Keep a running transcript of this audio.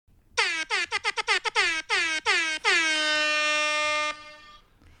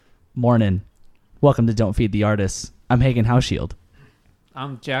Morning. Welcome to Don't Feed the Artists. I'm Hagen Hauschild.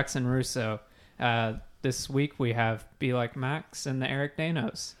 I'm Jackson Russo. This week we have Be Like Max and the Eric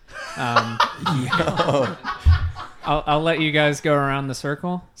Danos. I'll let you guys go around the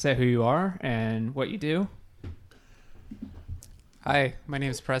circle, say who you are and what you do. Hi, my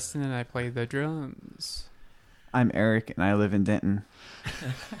name is Preston and I play the drums. I'm Eric and I live in Denton.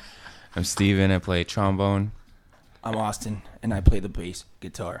 I'm Steven, I play trombone. I'm Austin and I play the bass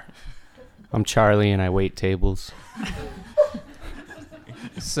guitar. I'm Charlie and I wait tables.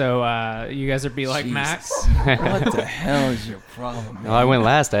 So you guys are Be Like Jeez. Max. What the hell is your problem, man? Well, I went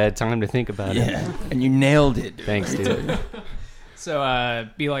last. I had time to think about it. Yeah, and you nailed it, dude. Thanks, dude. So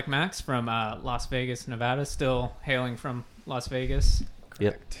Be Like Max from Las Vegas, Nevada, still hailing from Las Vegas.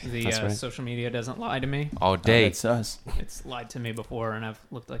 Yep. The That's right. social media doesn't lie to me. All day. That's us. It's lied to me before, and I've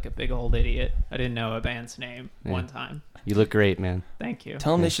looked like a big old idiot. I didn't know a band's name one time. You look great, man. Thank you.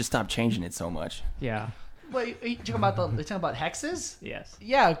 Tell them they should stop changing it so much. Yeah. Wait, are you talking about hexes? Yes.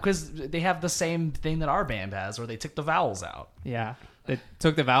 Yeah, because they have the same thing that our band has, where they took the vowels out. Yeah. They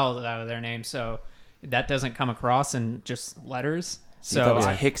took the vowels out of their name, so that doesn't come across in just letters. So you thought it was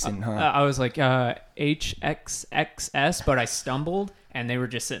I- Hickson, huh? I was like HXXS, but I stumbled, and they were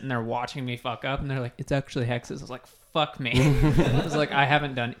just sitting there watching me fuck up, and they're like, "It's actually hexes." I was like, "Fuck me!" I was like, "I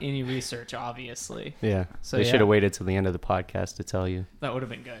haven't done any research, obviously." Yeah. So, they yeah. should have waited till the end of the podcast to tell you. That would have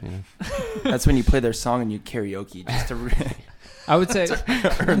been good. Yeah. That's when you play their song and you karaoke just to I would say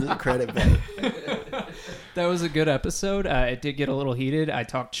earn the credit back. that was a good episode. It did get a little heated. I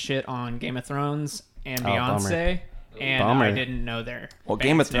talked shit on Game of Thrones and Beyonce, and Bummer. I didn't know their. Well,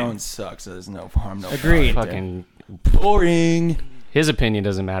 Game of band's name. Thrones sucks, so there's no harm, no foul Agreed. right there. Fucking Boring. his opinion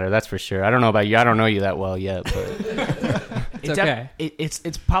doesn't matter. That's for sure. I don't know about you. I don't know you that well yet, but It's okay. It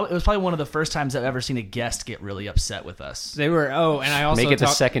was probably one of the first times I've ever seen a guest get really upset with us. They were. Oh, and I also make it the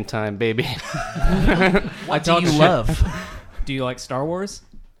talked- second time, baby. What do talked you shit. love? Do you like Star Wars?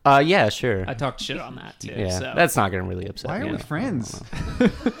 Yeah, sure. I talked shit on that too. Yeah, so. that's not gonna really upset Why me. are we I don't friends? know.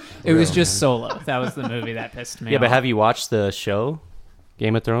 It was just Solo. That was the movie that pissed me Yeah, off. but have you watched the show,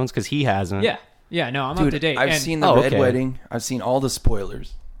 Game of Thrones? Because he hasn't. Yeah. No, I'm Dude, up to date. I've And seen the Oh, Red okay. Wedding. I've seen all the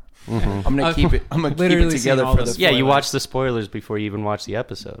spoilers. Mhm. I'm gonna I've keep it. I'm gonna keep literally it seen together all for the the. Yeah, you Spoilers. watch the spoilers before you even watch the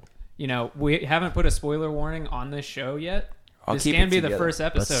episode. You know, we haven't put a spoiler warning on this show yet. I'll This keep can it be the together. first But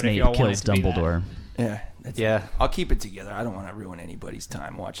episode if Snape y'all want it kills to be that. Dumbledore. Yeah, that's Yeah. I'll keep it together. I don't want to ruin anybody's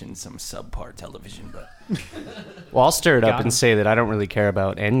time watching some subpar television, but Well, I'll stir it up Got him. and say that I don't really care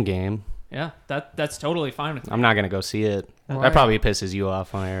about Endgame. Yeah, that's totally fine with me. I'm not going to go see it. Why? That probably pisses you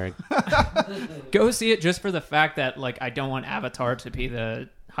off, huh, Eric? Go see it just for the fact that like I don't want Avatar to be the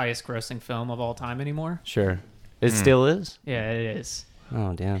highest grossing film of all time anymore. Sure. It still is? Yeah, it is.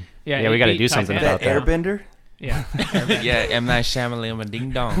 Oh, damn. Yeah, Yeah, it we got to beat do something Titanic. about that that. Airbender. Yeah. Yeah, M. Night Shyamalan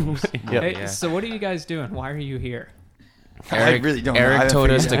ding dongs. Yep. Hey, Yeah. so what are you guys doing? Why are you here? Eric, I really don't know. I Eric haven't told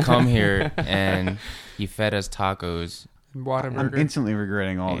us figured to it come here and he fed us tacos. I'm Whataburger. instantly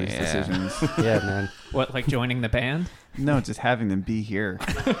regretting all these Yeah. decisions. Yeah, man. What, like joining the band? No, just having them be here.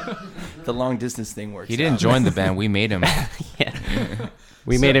 The long distance thing works. He didn't out. join the band, we made him.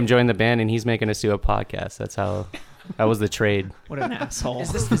 We made him join the band, and he's making us do a podcast. That's how... That was the trade. What an asshole.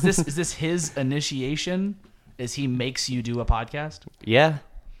 Is this his initiation? Is he makes you do a podcast? Yeah.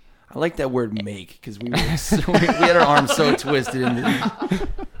 I like that word "make" because we had our arms so twisted.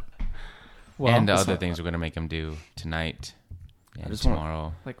 Well, And the other things we're going to make him do tonight and just wanna-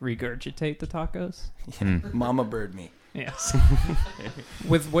 tomorrow. like regurgitate the tacos? Mama bird me. Yes.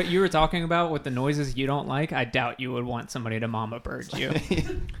 With what you were talking about with the noises you don't like, I doubt you would want somebody to mama bird you.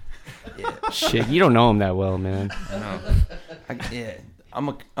 Shit, you don't know him that well, man. Yeah, I'm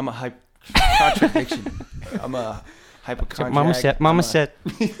a contradiction. I'm a hypochondriac. Mama said.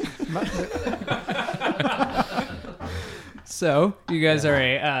 So, you guys are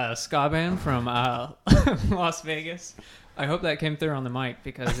a ska band from Las Vegas. I hope that came through on the mic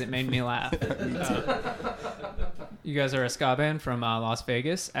because it made me laugh. You guys are a ska band from Las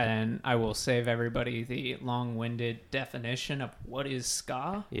Vegas, and I will save everybody the long-winded definition of what is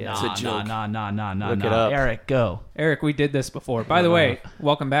ska. Yeah. It's a joke. Nah. Look it up. Eric, go. Eric, we did this before. By the way,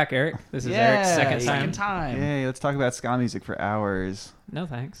 welcome back, Eric. This is Eric's second time. Yay, let's talk about ska music for hours. No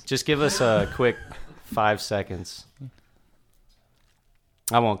thanks. Just give us a quick 5 seconds.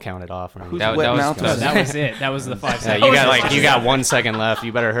 I won't count it off. Or anything. Who's That- Wet that was- Mouth? No, that was it. That was the 5 Yeah, seconds. you got 1 second left.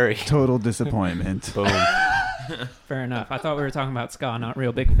 You better hurry. Total disappointment. Boom. Fair enough. I thought we were talking about ska, not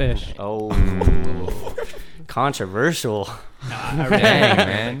Real Big Fish. Oh, controversial. Nah, I really Dang, like Real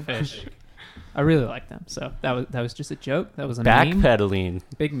man. Big Fish. I really like them. So that was just a joke. That was a meme. Backpedaling.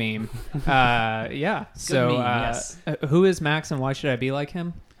 Big meme. Yeah. So meme, yes. who is Max and why should I be like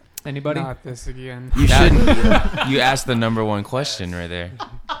him? Anybody? Not this again. You shouldn't. You asked the number one question right there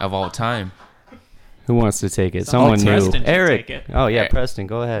of all time. Who wants to take it? Someone new. Preston should Eric. take it. Oh yeah, Eric. Preston.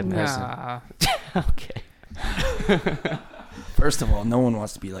 Go ahead. Nah. Okay. First of all, no one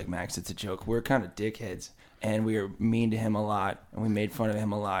wants to be like Max. It's a joke. We're kind of dickheads, and we are mean to him a lot, and we made fun of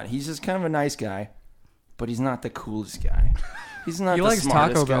him a lot. He's just kind of a nice guy, but he's not the coolest guy. He's not He the likes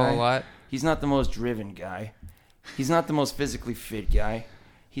smartest Taco Bell guy. a lot. He's not the most driven guy. He's not the most physically fit guy.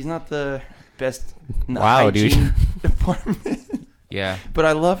 He's not the best in the Wow, dude. hygiene department. Yeah. But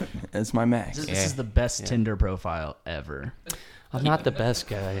I love him. That's my Max. This Yeah. is the best Yeah. Tinder profile ever. I'm not the best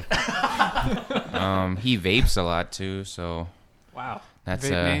guy. He vapes a lot too, so Wow. that's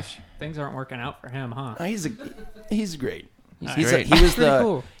Vape Nation. Things aren't working out for him, huh? He's great. He's great. He was Pretty the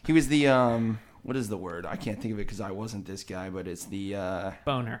cool. he was the what is the word? I can't think of it because I wasn't this guy, but it's the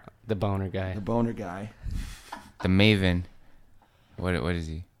Boner. The boner guy. boner guy. the Maven. What is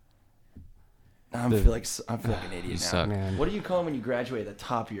he? I feel like an idiot You now. suck. Man. What do you call him when you graduate at the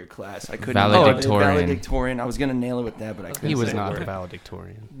top of your class? I couldn't. Valedictorian. Valedictorian. I was gonna nail it with that, but I couldn't. He was say the not a word.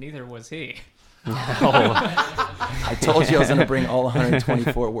 valedictorian. Neither was he. I told you I was gonna bring all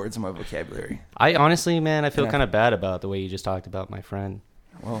 124 words in my vocabulary. I honestly, man, I feel Yeah. kind of bad about the way you just talked about my friend.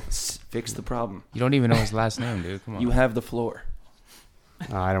 Well, fix the problem. You don't even know his last name, dude. Come on. You have the floor.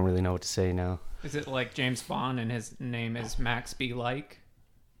 I don't really know what to say now. Is it like James Bond and his name is Max Be Like?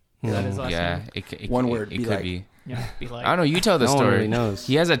 Is that his last yeah. name? One word, It be could like. be. Yeah, Be Like. I don't know. You tell the No one story. really knows.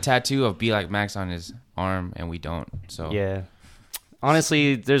 He has a tattoo of "Be Like Max" on his arm, and we don't. So Yeah.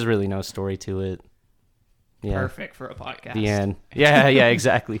 Honestly, there's really no story to it. Yeah. Perfect for a podcast. The end. Yeah,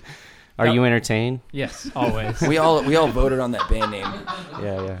 exactly. Are Yep. you entertained? Yes, always. We all voted on that band name.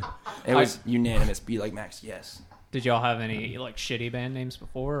 Yeah. It was unanimous. Be like Max. Yes. Did y'all have any like shitty band names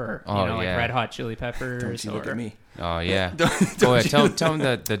before, or Oh, like yeah. Red Hot Chili Peppers? Don't you look or at me. Oh yeah. Don't Oh yeah. you Tell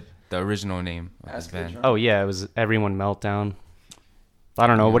look- him the original name of his Ask the band. drummer. Oh yeah, it was Everyone Meltdown. I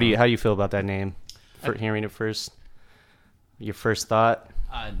don't know. How do you feel about that name? For hearing it first, your first thought?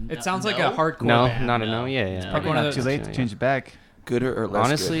 It sounds like a hardcore No, band. not a no. no. Yeah. It's probably Probably one of not those- too late to change it back. Gooder or less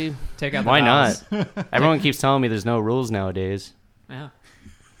Honestly, Take out the why vowels. not? Everyone keeps telling me there's no rules nowadays. Yeah,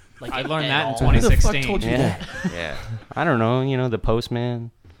 Like I at learned that in all. Who the fuck 2016. told you Yeah. that? Yeah. I don't know. The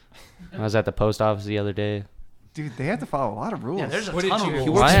postman. I was at the post office the other day. Dude, they have to follow a lot of rules. Yeah, there's a What did ton you- of you rules.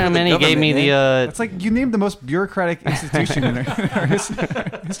 works Why for the many gave me government, the It's like you named the most bureaucratic institution in our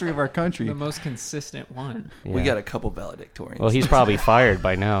history of our country. The most consistent one. We yeah. got a couple valedictorians. Well, he's probably fired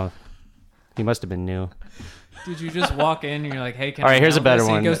by now. He must have been new. Did you just walk in and you're like, "Hey, can All right, I here's a know better this?"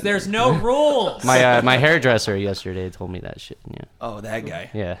 And one. He goes, "There's no rules." My hairdresser yesterday told me that shit. Yeah. Oh, that guy.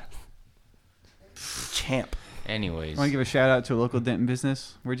 Yeah. Champ. Anyways. I want to give a shout out to a local Denton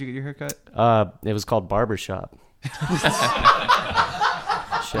business. Where'd you get your haircut? It was called Barbershop. Shit,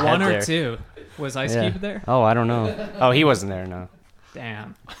 One head or there. two. Was Ice Yeah. Cube there? Oh, I don't know. Oh, he wasn't there. No.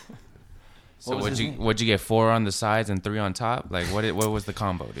 Damn. So What was his name? what'd you get? 4 on the sides and 3 on top? Like what was the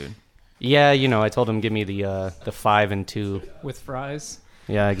combo, dude? Yeah, I told him give me the 5 and 2. With fries.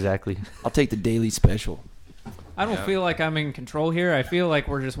 Yeah, exactly. I'll take the daily special. I don't Yeah. feel like I'm in control here. I feel like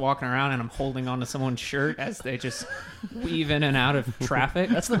we're just walking around and I'm holding onto someone's shirt as they just weave in and out of traffic.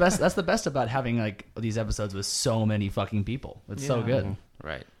 That's the best. That's the best about having like these episodes with so many fucking people. It's so Yeah. good.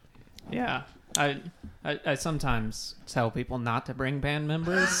 Right. Yeah. I sometimes tell people not to bring band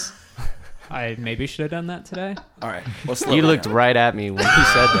members. I maybe should have done that today. All right. Well, slow You it looked down. right at me when he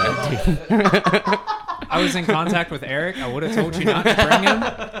said that. Dude. I was in contact with Eric. I would have told you not to bring him.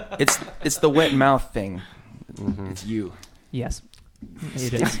 It's the wet mouth thing. It's you. Yes.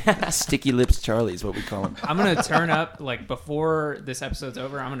 It is. Sticky lips Charlie is what we call him. I'm going to turn up, like, before this episode's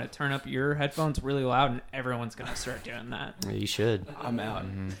over, I'm going to turn up your headphones really loud and everyone's going to start doing that. You should. I'm out.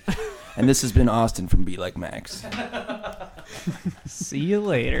 And this has been Austin from Be Like Max. See you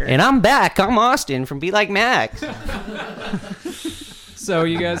later. And I'm back. I'm Austin from Be Like Max. So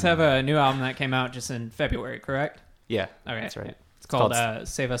you guys have a new album that came out just in February, correct? Yeah, Okay. that's right. It's called called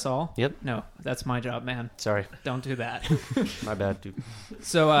Save Us All? Yep. No, that's my job, man. Sorry, Don't do that. my bad, dude.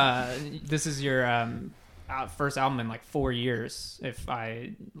 So this is your first album in like 4 years, if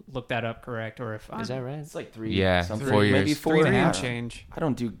I look that up correct, or if I'm... Is that right? It's like 3. Yeah, something. 4 years. Maybe 4 3 and a and half. change. I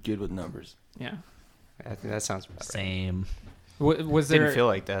don't do good with numbers. Yeah. I think that sounds about right. Same. Was there Didn't feel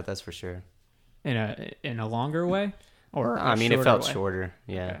like that. That's for sure. in a longer way, or I a mean, it shorter felt way? shorter.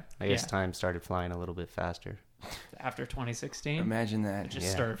 Yeah, Okay. I guess Yeah. time started flying a little bit faster. After 2016, Imagine that. just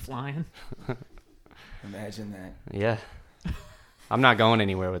Yeah. started flying. Imagine that. Yeah, I'm not going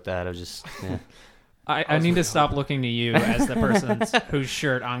anywhere with that. I was just yeah. I need to stop looking to you as the person whose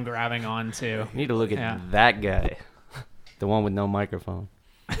shirt I'm grabbing onto. I need to look at Yeah. that guy, the one with no microphone.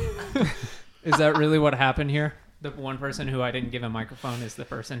 Is that really what happened here? The one person who I didn't give a microphone is the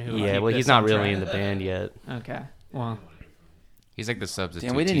person who. Yeah, keep well, this he's not on really track. in the band yet. Okay. Well, He's like the substitute.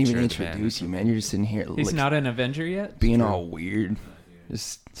 Damn, we didn't even teacher of the band. introduce you, man. You're just sitting here he's like, not an Avenger yet. being all weird,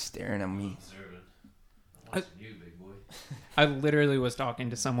 just staring at me. I literally was talking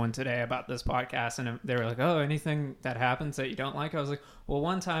to someone today about this podcast, and they were like, "Oh, anything that happens that you don't like?" I was like, "Well,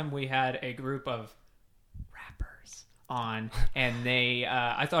 one time we had a group of rappers on, and they,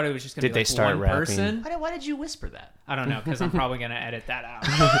 I thought it was just going to Did be they like start one rapping? person." Why did you whisper that? I don't know, because I'm probably going to edit that out.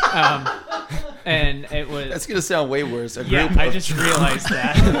 And it was, That's gonna sound way worse. A yeah, group I of- just realized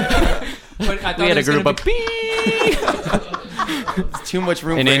that. But I thought We had it a was group gonna of It's too much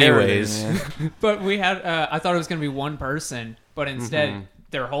room And for error, anyways. man. But we had, I thought it was going to be one person, but instead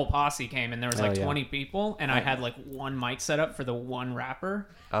their whole posse came, and there was like Oh, yeah. 20 people, and I had like one mic set up for the one rapper.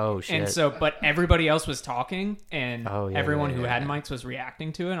 Oh shit! And so, but everybody else was talking, and Oh, yeah, everyone yeah, who yeah, had mics was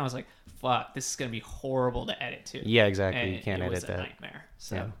reacting to it, and I was like, fuck, this is going to be horrible to edit to. yeah, exactly. And You can't it edit was a that. nightmare.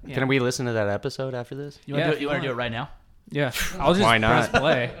 So, Yeah. yeah. Can we listen to that episode after this? You want Yeah, to if do, you you want to do want. it right now? Yeah, I'll just Why press not?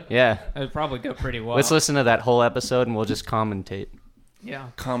 play. Yeah. It would probably go pretty well. Let's listen to that whole episode and we'll just commentate. Yeah.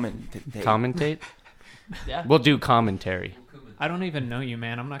 Commentate? Yeah. We'll do commentary. I don't even know you,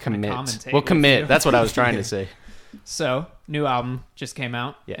 man. I'm not going to Commit. commentate. We'll with commit. you. That's what I was trying to say. So, new album just came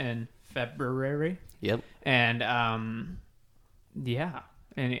out Yeah. in February. Yep. And, yeah.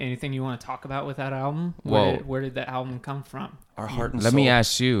 Anything you want to talk about with that album? Well- Where did that album come from? Our heart and Let soul. me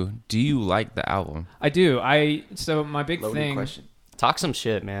ask you: do you like the album? I do. So my big Loaded thing. question. Talk some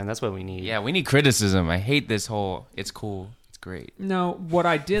shit, man. That's what we need. Yeah, we need criticism. I hate this whole. It's cool. It's great. No, what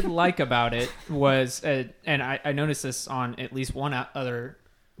I did like about it was, and I noticed this on at least one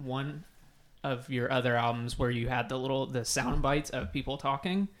of your other albums where you had the sound bites of people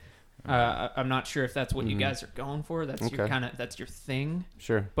talking. I'm not sure if that's what you guys are going for. That's your Okay. that's your thing.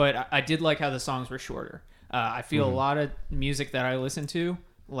 Sure. But I did like how the songs were shorter. I feel a lot of music that I listen to,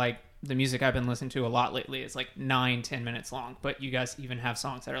 like the music I've been listening to a lot lately, is like 9-10 minutes long. But you guys even have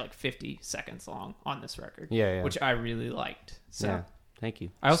songs that are like 50 seconds long on this record. Yeah, yeah. Which I really liked. So Yeah. Thank you.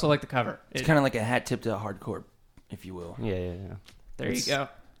 I also like the cover. It's kind of like a hat tip to hardcore, if you will. Yeah, yeah, yeah. There you it's- go.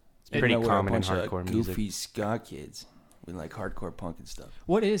 It's pretty We're a common in bunch of hardcore goofy music. ska kids. We like hardcore punk and stuff.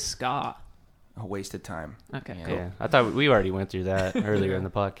 What is ska? A waste of time. Okay, Yeah. cool. Yeah, I thought we already went through that earlier in the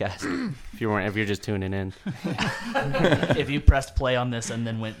podcast. If you're just tuning in, If you pressed play on this and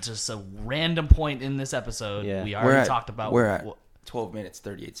then went just a random point in this episode, Yeah. we We're already at- talked about. we're at- wh- 12 minutes,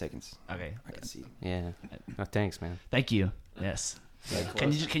 38 seconds. Okay. I can see. yeah. Oh, thanks, man. Thank you. Yes. Like,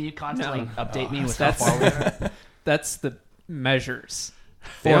 Can you constantly No. update me with That's- how far we are? That's the measures.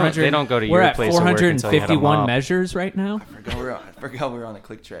 They don't go to We're your at place of work until you had a 451 mop. measures right now. I forgot we were on a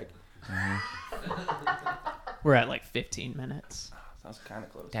click track. We're at like 15 minutes. Sounds kind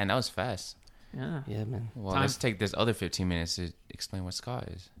of close. Damn, that was fast. Yeah. Yeah, man. Well, Time- let's take this other 15 minutes to explain what ska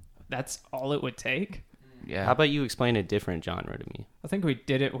is. That's all it would take. Yeah. How about you explain a different genre to me? I think we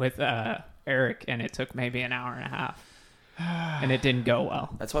did it with Eric, and it took maybe an hour and a half. And it didn't go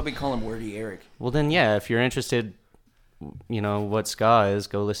well. That's why we call him Wordy Eric. Well, then, yeah, if you're interested, what ska is,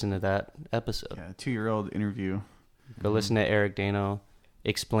 go listen to that episode. Yeah, 2-year-old interview. Go listen to Eric Dano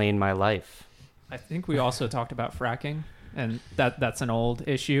explain my life. I think we also talked about fracking, and that's an old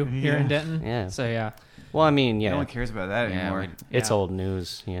issue here in Yeah. Denton. Yeah. So, yeah. Well, I mean, No yeah, one cares about that Yeah, anymore. it's Yeah. old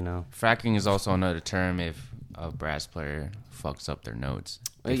news, Fracking is also another term if a brass player fucks up their notes.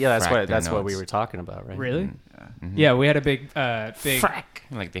 They Yeah, frack that's their what we notes. were talking about, right? Really? Mhm. Yeah, we had a big Frack.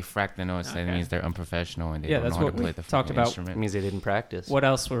 Like they frack the notes. That Okay. means they're unprofessional and they Yeah, don't know that's how what to we play the talked fucking about. It instrument. means they didn't practice. What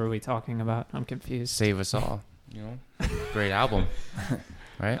else were we talking about? I'm confused. Save us all. Great album,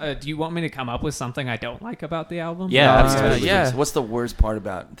 right? Do you want me to come up with something I don't like about the album? Yeah, No, absolutely. yeah. So what's the worst part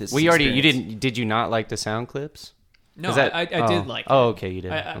about this? Well, you experience? did you not like the sound clips? No, Is that- I did like it. Oh, okay, you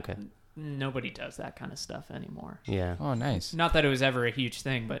did. I- Okay. Nobody does that kind of stuff anymore. Yeah. Oh, nice. Not that it was ever a huge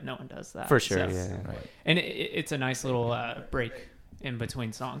thing, but no one does that. For sure, So- yeah. Right. And it's a nice little break in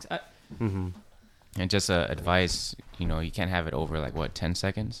between songs. Mm-hmm. And just advice, you can't have it over 10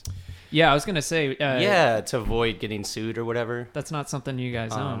 seconds. Yeah, I was gonna say. Yeah, to avoid getting sued or whatever. That's not something you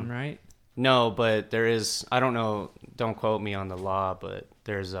guys own, right? No, but there is. I don't know. Don't quote me on the law, but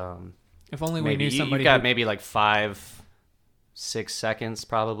there's If only we maybe knew somebody. you got who- maybe 5-6 seconds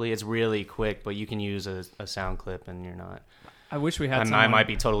probably. It's really quick, but you can use a sound clip, and you're not. I wish we had. I might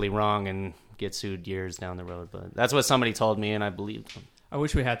be totally wrong and get sued years down the road, but that's what somebody told me, and I believed them. I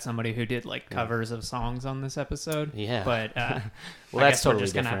wish we had somebody who did covers of songs on this episode. Yeah. But Well, I that's guess totally we're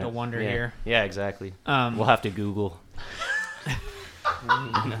just gonna have to different. wonder Yeah. here. Yeah, exactly. Um, We'll have to Google.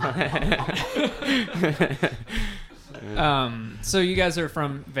 So you guys are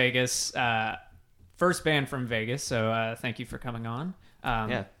from Vegas. First band from Vegas. So thank you for coming on.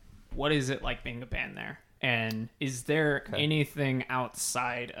 Yeah. What is it like being a band there? And is there anything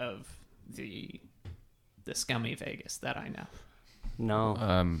outside of the scummy Vegas that I know?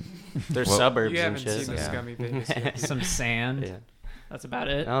 No. There's well, suburbs You and haven't shit. seen the Yeah. scummy Vegas yet. Some sand. Yeah. That's about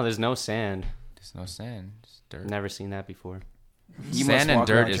it. No, there's no sand. There's no sand, just dirt. Never seen that before. You Sand must and walk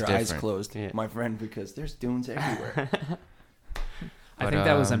dirt around with is your eyes different. closed, Yeah. my friend, because there's dunes everywhere. I But, think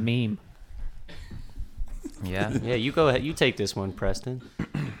that was a meme. Yeah. Yeah, you go ahead. You take this one, Preston.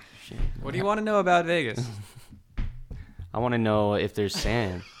 What do you want to know about Vegas? I want to know if there's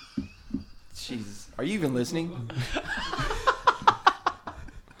sand. Jesus, are you even listening?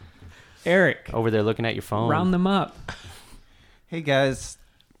 Eric, Over there looking at your phone. round them up. Hey guys,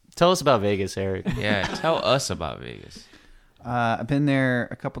 Tell us about Vegas, Eric. Yeah. Tell us about Vegas. I've been there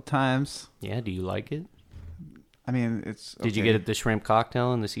a couple times. Yeah, do you like it? I mean, it's. Did you okay. get the shrimp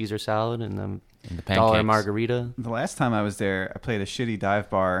cocktail and the Caesar salad and the And the dollar pancakes. margarita? The last time I was there, I played a shitty dive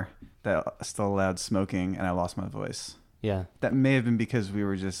bar that still allowed smoking, and I lost my voice. Yeah. That may have been because we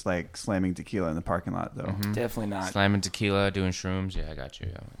were just like slamming tequila in the parking lot, though. Mhm. Definitely not. Slamming tequila, doing shrooms. Yeah, I got you.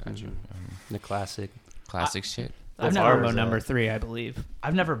 I got you. The classic. Classic shit. I've That's never, Arbo number 3, I believe.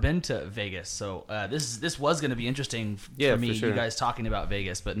 I've never been to Vegas, so this was going to be interesting Yeah, for me, for sure. you guys talking about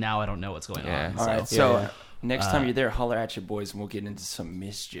Vegas, but now I don't know what's going Yeah. on. All right, so, so yeah. next time you're there, holler at your boys, and we'll get into some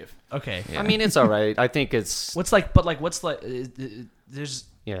mischief. okay. Yeah. I mean, it's all right. I think it's. What's like, but like, what's like? There's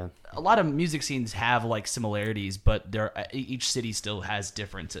Yeah. a lot of music scenes have like similarities, but each city still has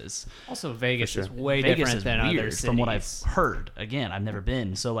differences. Also, Vegas sure. is way Vegas different is than weird other cities. from what I've heard. Again, I've never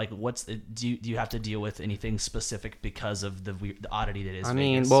been, so like, do you have to deal with anything specific because of the oddity that is? I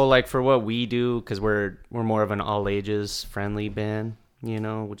mean, Vegas? well, like for what we do, because we're more of an all ages friendly band,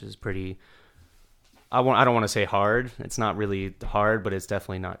 which is pretty. I don't want to say hard. It's not really hard, but it's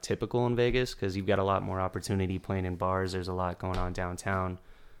definitely not typical in Vegas because you've got a lot more opportunity playing in bars. There's a lot going on downtown,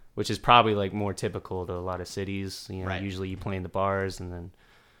 which is probably like more typical to a lot of cities. Right. Usually you play in the bars and then.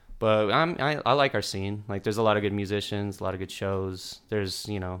 But I like our scene. Like, there's a lot of good musicians, a lot of good shows. There's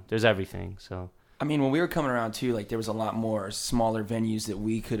everything. So. I mean, when we were coming around too, like there was a lot more smaller venues that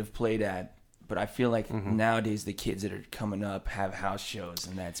we could have played at. But I feel like nowadays the kids that are coming up have house shows,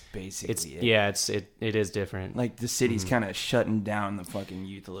 and that's basically it. It is different. Like the city's kind of shutting down the fucking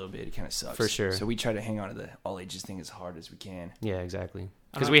youth a little bit. It kind of sucks. For sure. So we try to hang on to the all ages thing as hard as we can. Yeah, exactly.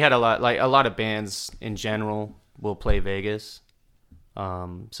 Because we had a lot of bands in general will play Vegas.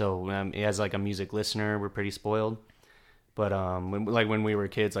 So as like a music listener, we're pretty spoiled. But when we were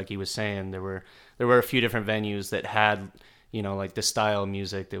kids, like he was saying, there were a few different venues that had like the style of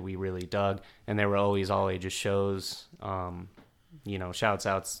music that we really dug, and there were always all ages shows. Shouts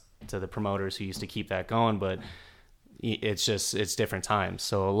outs to the promoters who used to keep that going, but it's different times.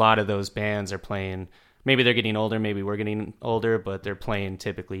 So a lot of those bands are playing. Maybe they're getting older, maybe we're getting older, but they're playing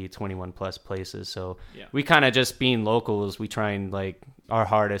typically 21 plus places. So we kind of just being locals, we try and like our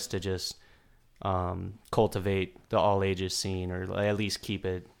hardest to just cultivate the all ages scene, or at least keep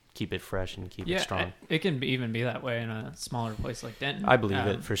it fresh and keep it strong. It can even be that way in a smaller place like Denton. I believe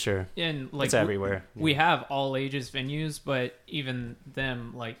it for sure. And like It's everywhere. We have all ages venues, but even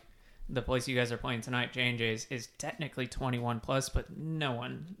them, like the place you guys are playing tonight, J&J's, is technically 21 plus, but no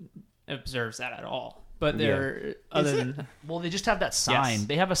one observes that at all. But they're other than Well, they just have that sign. Yes.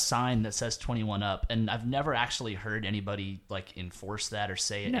 They have a sign that says 21 up, and I've never actually heard anybody like enforce that or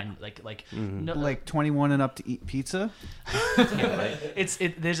say it. No. And no, Like 21 and up to eat pizza.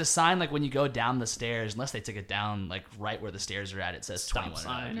 there's a sign like when you go down the stairs, unless they took it down like right where the stairs are at, it says stop 21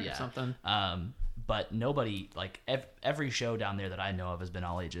 sign up. or something. But nobody like every show down there that I know of has been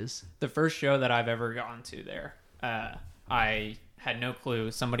all ages. The first show that I've ever gone to there, I had no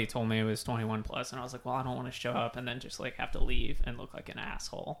clue. Somebody told me it was 21 plus, and I was like, well, I don't want to show up and then just like have to leave and look like an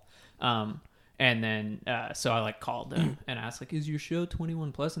asshole. And then so I like called them and asked like, is your show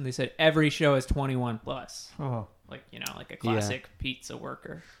 21 plus? And they said every show is 21 plus. Oh, Like, like a classic pizza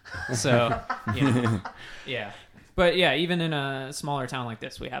worker. So, yeah. But yeah, even in a smaller town like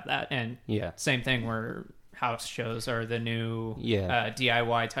this, we have that. And Yeah. same thing where house shows are the new Yeah.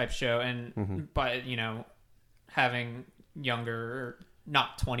 DIY type show. And but having younger,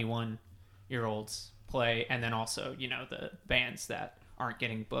 not 21-year-olds play, and then also the bands that aren't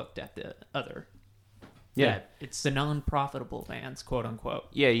getting booked at the other. Yeah. It's the non-profitable bands, quote unquote.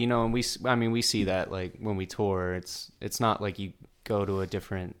 Yeah, and we see that like when we tour, it's not like you go to a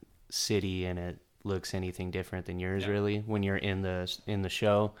different city and it looks anything different than yours really. When you're in the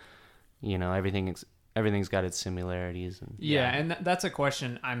show, everything everything's got its similarities. And Yeah, and that's a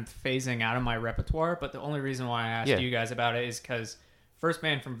question I'm phasing out of my repertoire, but the only reason why I asked Yeah. you guys about it is because first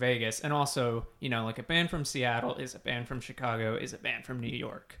band from Vegas, and also, like a band from Seattle is a band from Chicago, is a band from New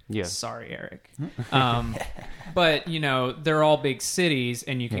York. Yeah. Sorry, Eric. But, they're all big cities,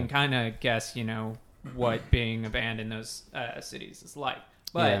 and you can kind of guess, what being a band in those cities is like.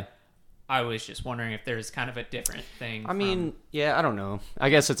 But Yeah. I was just wondering if there's kind of a different thing. I mean, yeah, I don't know. I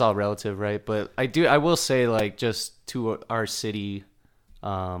guess it's all relative, right? But I will say, like, just to our city,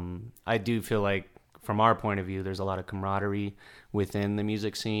 I do feel like from our point of view, there's a lot of camaraderie within the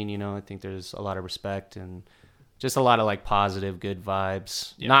music scene. I think there's a lot of respect and just a lot of like positive, good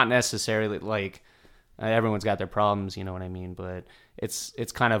vibes. Yeah. Not necessarily like everyone's got their problems, you know what I mean? But it's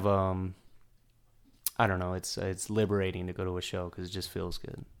kind of I don't know. It's liberating to go to a show because it just feels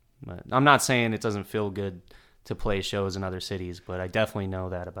good. But I'm not saying it doesn't feel good to play shows in other cities, but I definitely know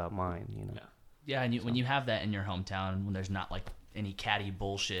that about mine. Yeah, and when you have that in your hometown, when there's not like any catty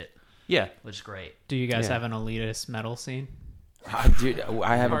bullshit, Yeah. which is great. Do you guys Yeah. have an elitist metal scene? Dude,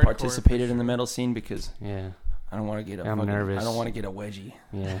 I haven't Hardcore participated in the metal scene because Yeah. I don't want to get a. I'm nervous. I don't want to get a wedgie.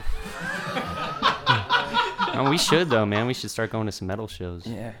 Yeah. We should though, man. We should start going to some metal shows.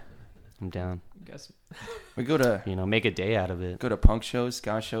 Yeah, I'm down. Guess we go to Make a day out of it. punk shows,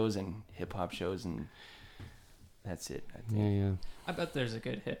 ska shows, and hip hop shows, and that's it. I think. Yeah. I bet there's a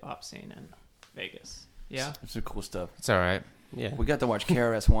good hip hop scene in Vegas. Yeah. It's some cool stuff. It's all right. Yeah. We got to watch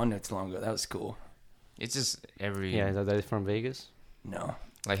KRS-One not too long ago. That was cool. It's just every Yeah. Is that from Vegas? No, like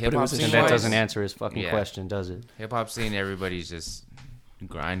But hip it hop was a scene. And that Wise. doesn't answer his fucking Yeah. question, does it? Hip hop scene. Everybody's just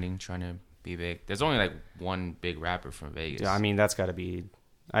grinding, trying to be big. There's only like one big rapper from Vegas. Yeah, I mean, that's got to be.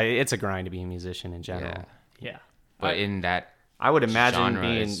 It's a grind to be a musician in general. Yeah. Yeah. But in that I would imagine genre,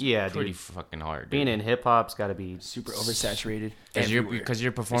 being it's pretty dude, fucking hard. being dude. in hip hop's got to be super oversaturated. because you're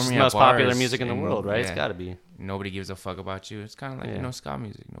it's performing the at most popular bars music in the and, world, right? It's yeah, got to be. Nobody gives a fuck about you. It's kind of like Yeah. ska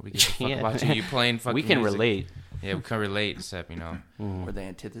music. Nobody gives a fuck Yeah. about you. You playing fucking. We can music. relate. Yeah, we can relate. Except We're the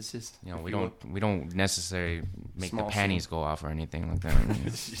antithesis. we don't necessarily make Small the panties go off or anything like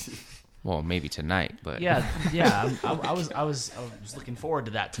that. Well, maybe tonight, but Yeah. I was looking forward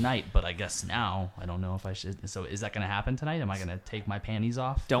to that tonight, but I guess now I don't know if I should. So is that going to happen tonight? Am I going to take my panties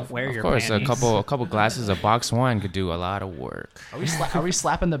off? Don't wear Of your course, panties. a couple glasses of box wine could do a lot of work. Are we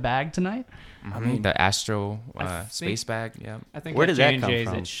slapping the bag tonight? I mean, The Astro I space bag. Yeah. I think Where at did that come J&J's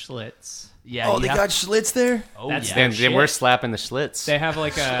from? at Schlitz. Yeah. oh, you they have- got Schlitz there. Oh That's yeah. Then shit. we're slapping the Schlitz. They have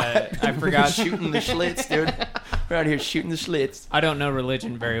like a I forgot. Shooting the Schlitz, dude. We're out here shooting the Schlitz. I don't know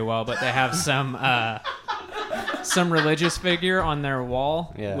religion very well, but they have some religious figure on their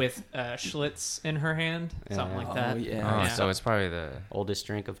wall Yeah. with Schlitz in her hand, something like that. Oh yeah. Oh, so it's probably the Oldest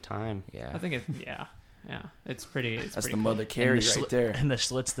drink of time. yeah. I think it's yeah. It's pretty. It's That's pretty the cool. Mother Carey And the right there. And the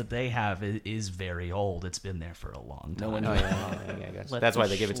Schlitz that they have is very old. It's been there for a long time. No one Oh knows. yeah, I guess. Let That's the why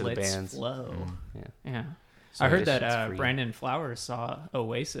they give it to the Schlitz bands. Flow. Yeah. Yeah. So I heard this that shit's free. Brandon Flowers saw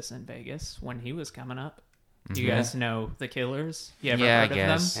Oasis in Vegas when he was coming up. Do Mm-hmm. you guys know the Killers? You ever Yeah, I heard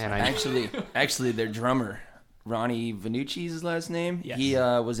guess. of them? And Actually, their drummer, Ronnie Vanucci's his last name. Yes. He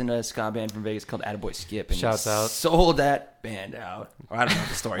was in a ska band from Vegas called Attaboy Skip. And Shouts he out. Sold that band out. Or I don't know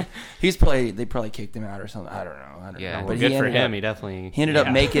the story. They probably kicked him out or something. I don't know. Yeah. know. well, But good he for ended him. Up, He definitely. he ended up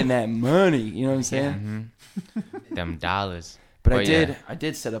Yeah. making that money. You know what I'm saying? Them dollars. But yeah. I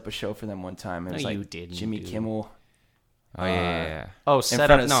did set up a show for them one time. It No, was you like didn't, Jimmy dude. Kimmel Oh yeah. Oh, in set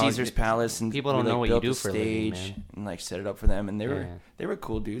front up of no, Caesar's Palace, and people we, don't know what you built do a for a living, stage man. and like set it up for them. And Yeah. they were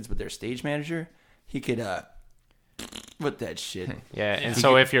cool dudes. But their stage manager, he could with that shit. Yeah, and Yeah.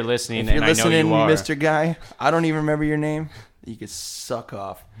 so if you're listening, If you're and listening, I know you are, Mr. Guy, I don't even remember your name. You could suck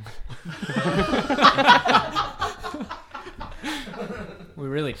off. We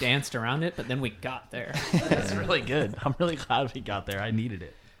really danced around it, but then we got there. That's really good. I'm really glad we got there. I needed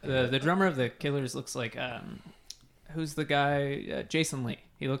it. The drummer of the Killers looks like who's the guy? Jason Lee.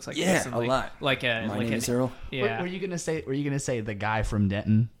 He looks like Yeah, Jason a Lee. lot. Like a My like name an, is Earl. yeah. Were you gonna say the guy from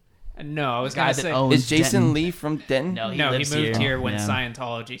Denton? No, I was Guy gonna that say owns Is Jason Denton? Lee from Denton? No, no. He lives moved here when Yeah.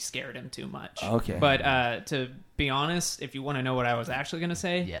 Scientology scared him too much. Okay. But to be honest, if you want to know what I was actually gonna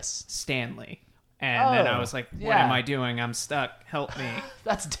say, Yes. Stanley. And then I Oh, was like, "What yeah. am I doing? I'm stuck. Help me!"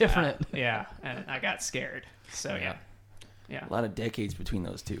 That's different. Yeah, and I got scared. So yeah. A lot of decades between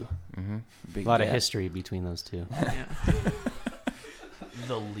those two. Mm-hmm. Big a lot of gap. history between those two. Yeah.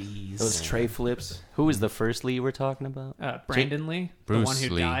 The Lees. Those tray flips. Who was the first Lee we're talking about? Brandon Lee, the Bruce one who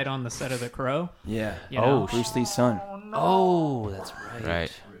Lee. died on the set of The Crow. Yeah. You know? Bruce Lee's son. Oh, that's right.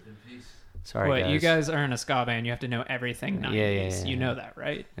 Right. Sorry, What, guys. you guys are in a ska band. You have to know everything 90s. Yeah. You know that,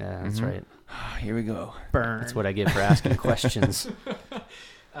 right? Yeah, that's Mhm. right. Here we go. Burn. That's what I get for asking questions.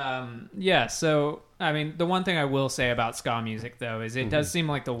 Yeah, so I mean, the one thing I will say about ska music though is it does seem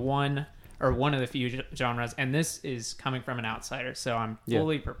like one of the few genres, and this is coming from an outsider, so I'm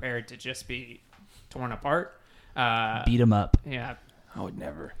fully prepared to just be torn apart. Beat him up. Yeah. I would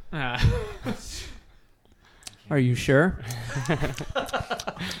never. Are you sure?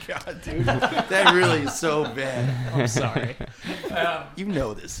 God, dude, that really is so bad. I'm sorry. You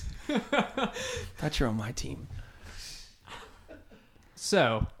know this. Thought you're on my team.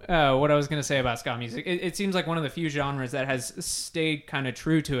 So, what I was going to say about ska music, it seems like one of the few genres that has stayed kind of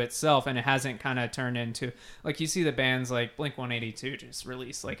true to itself, and it hasn't kind of turned into, like, you see the bands like Blink-182 just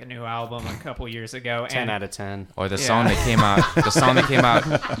released like a new album a couple years ago. 10 and out of 10. Or the song that came out. The song that came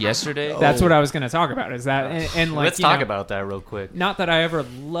out yesterday. That's what I was going to talk about. Is that and like Let's talk about that real quick. Not that I ever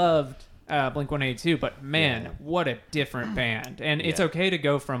loved Blink-182, but man, what a different band. And it's okay to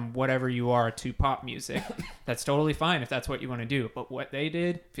go from whatever you are to pop music. That's totally fine if that's what you want to do. But what they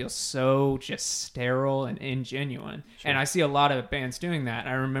did feels so just sterile and ingenuine. Sure. And I see a lot of bands doing that.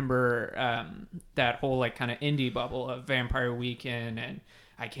 I remember that whole like kind of indie bubble of Vampire Weekend, and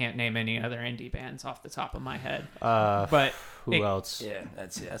I can't name any other indie bands off the top of my head. But who else? Yeah,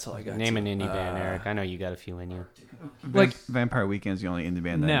 that's it. That's all I got. Name an indie band, Eric. I know you got a few in you. Like Vampire Weekend's the only indie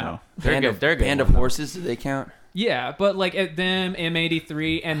band that I know. Band of, They're a good Band one, of though. Horses, do they count? Yeah, but like at them,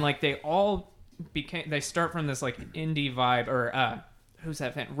 M83, and like they all they start from this like indie vibe, or who's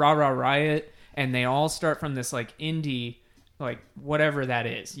that band? Rah Rah Riot, and they all start from this like indie, like whatever that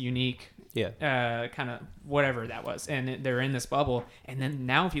is, unique, kind of whatever that was, and they're in this bubble. And then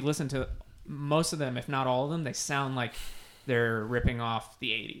now, if you listen to most of them, if not all of them, they sound like they're ripping off the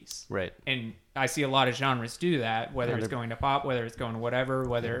 80s. Right. And I see a lot of genres do that, whether it's going to pop, whether it's going to whatever,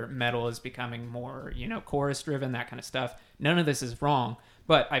 whether metal is becoming more, chorus driven, that kind of stuff. None of this is wrong,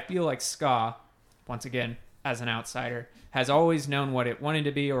 but I feel like ska, once again, as an outsider, has always known what it wanted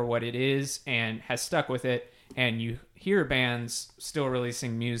to be or what it is and has stuck with it. And you hear bands still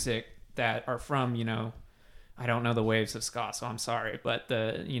releasing music that are from, I don't know the waves of ska, so I'm sorry, but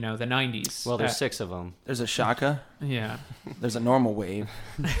the 90s. Well, there's 6 of them. There's a shaka. Yeah. There's a normal wave.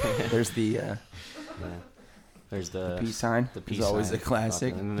 There's the There's the peace sign. The peace is always sign. a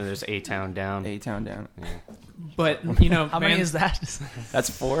classic. And then there's A-Town Down. A-Town Down. Yeah. But, How many is that? That's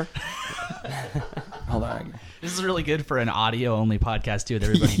 4. Hold on. This is really good for an audio-only podcast, too, with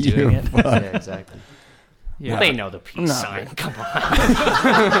everybody doing it. Yeah, exactly. Yeah. They know the peace No. sign. Come on.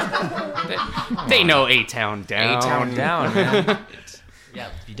 they know A-Town Down. A-Town Down, man. Yeah,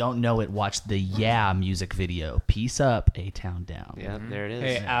 if you don't know it, watch the Yeah music video. Peace up, A-Town Down. Yeah, there it is.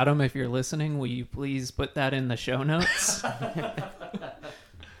 Hey, Adam, if you're listening, will you please put that in the show notes?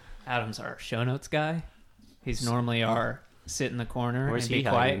 Adam's our show notes guy. He's normally our sit in the corner Where's and he be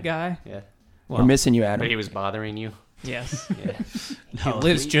quiet hiding? guy. Yeah. We're missing you, Adam. But he was bothering you. Yes. Yeah. He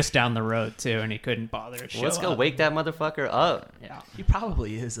lives just down the road, too, and he couldn't bother to show Let's go up. wake that motherfucker up. Yeah. He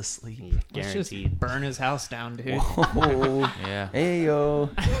probably is asleep. Let's just Guaranteed. burn his house down, dude. Whoa. Yeah. Hey, yo.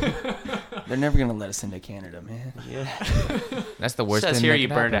 They're never going to let us into Canada, man. Yeah. That's the worst Says thing here that you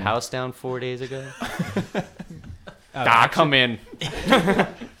could burned a happen. house down 4 days ago. Actually, Come in.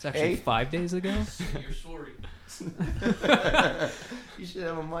 It's actually Hey. 5 days ago. You should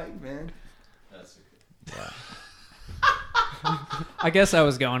have a mic, man. I guess I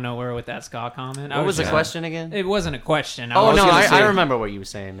was going nowhere with that ska comment. What was the question again? It wasn't a question. Oh, was no, gonna I say- remember what you were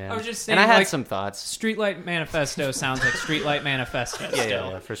saying, man. I was just and I saying, had like, some thoughts. Streetlight Manifesto sounds like Streetlight Manifesto Yeah,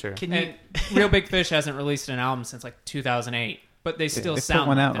 still. yeah, for sure. Can you? And Real Big Fish hasn't released an album since like 2008, but they still They sound put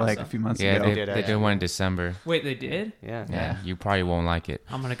one like out them, like so- a few months Yeah, ago. they did, did one in December. Wait, they did? Yeah. Yeah, you probably won't like it.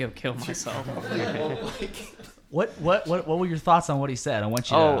 I'm gonna go kill myself. What were your thoughts on what he said? I want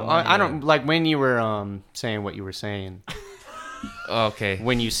you. Oh, to, I don't like when you were saying what you were saying. Okay.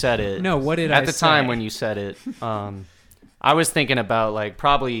 When you said it. No, what did I At the time say? when you said it, I was thinking about like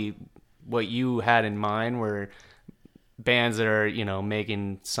probably what you had in mind were bands that are,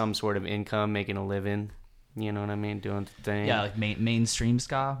 making some sort of income, making a living. You know what I mean? Doing the thing. Yeah, like mainstream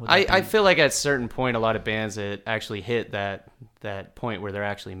ska. Would that I be- feel like at a certain point, a lot of bands that actually hit that point where they're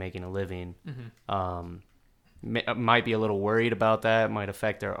actually making a living, might be a little worried about that. Might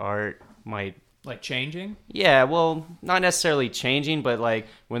affect their art. Might. Like changing? Yeah, well, not necessarily changing, but like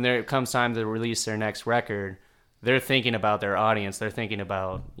when there comes time to release their next record, they're thinking about their audience. They're thinking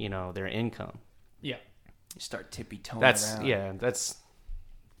about their income. Yeah. You start tippy-toeing That's around. that's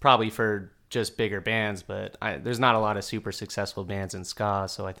probably for just bigger bands, but there's not a lot of super successful bands in ska,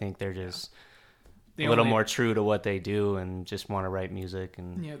 so I think they're just The a little only- more true to what they do and just want to write music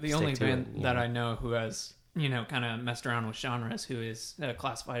and Yeah, the stick only to band it, that I know who has kind of messed around with genres, who is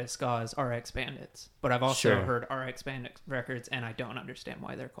classified as ska, as RX Bandits. But I've also Sure. heard RX Bandits records, and I don't understand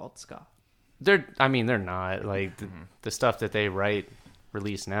why they're called ska. They're not like the stuff that they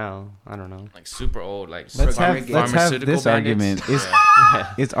release now. I don't know. Like super old, like Let's super have pharmaceutical this bandits.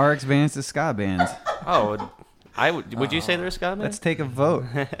 argument. Is RX bands the ska bands? Oh, would you say they're a ska band? Let's take a vote.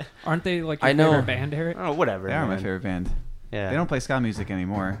 Aren't they like your I know. favorite band, Eric? Oh, whatever. They are my man. favorite band. Yeah. They don't play ska music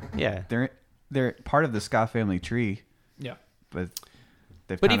anymore. Yeah. They're part of the ska family tree, Yeah. but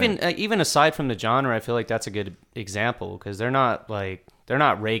they've But kinda- even aside from the genre, I feel like that's a good example because they're not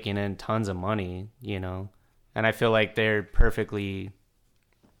raking in tons of money, and I feel like they're perfectly,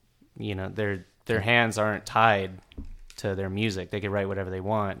 their hands aren't tied to their music. They can write whatever they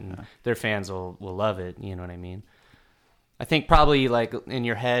want, and their fans will love it. You know what I mean? I think probably like in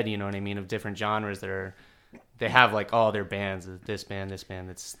your head, you know what I mean, of different genres they have like all their bands, this band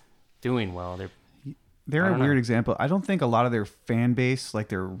that's doing well. They're I a don't weird know. example. I don't think a lot of their fan base, like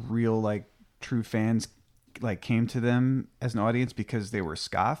their real, like true fans, like came to them as an audience because they were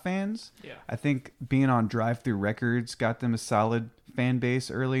ska fans. Yeah. I think being on Drive Through Records got them a solid fan base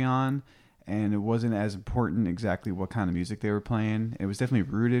early on, and it wasn't as important exactly what kind of music they were playing. It was definitely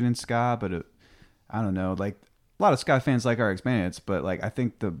rooted in ska, but I don't know, like a lot of ska fans like RX Bandits, but like I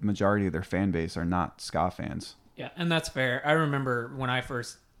think the majority of their fan base are not ska fans. Yeah, and that's fair. I remember when I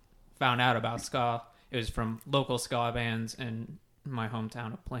first found out about ska, it was from local ska bands in my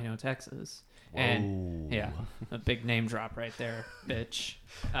hometown of Plano, Texas. And yeah, a big name drop right there, bitch.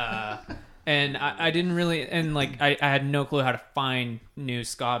 And I didn't really, and like I had no clue how to find new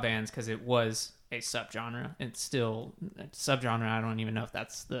ska bands because it was a subgenre. It's still a subgenre. I don't even know if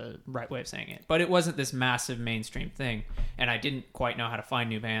that's the right way of saying it, but it wasn't this massive mainstream thing, and I didn't quite know how to find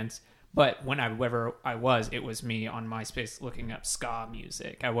new bands. But whenever I was, it was me on MySpace looking up ska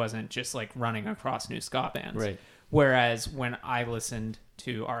music. I wasn't just like running across new ska bands. Right. Whereas when I listened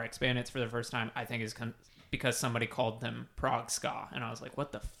to RX Bandits for the first time, I think it's because somebody called them prog ska, and I was like,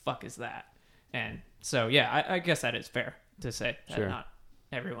 "What the fuck is that?" And so, yeah, I guess that is fair to say that Sure. not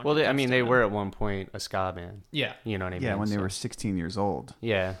everyone. Well, who I comes mean, to they them- were at one point a ska band. Yeah, You know what I mean? Yeah, when they So- were 16 years old.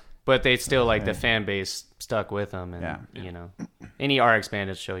 Yeah, but they still like the Okay. fan base stuck with them, and Yeah. any RX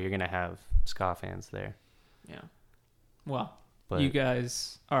Bandits show, you're gonna have ska fans there. yeah. Well, But you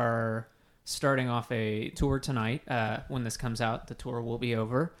guys are starting off a tour tonight. When this comes out, the tour will be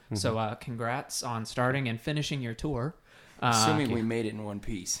over. Mm-hmm. So, congrats on starting and finishing your tour. Assuming we made it in one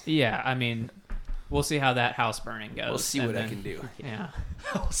piece. Yeah, I mean, we'll see how that house burning goes. We'll see and what I then- can do. Yeah,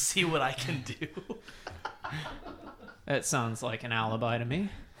 I'll see what I can do. that sounds like an alibi to me.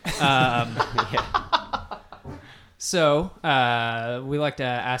 So, we like to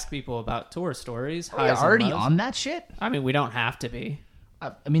ask people about tour stories. Are we highs and already lows. on that shit? I mean, we don't have to be.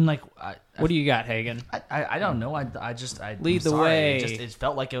 I mean, like, What do you got, Hagen? I don't know. I Lead I'm the sorry. way. It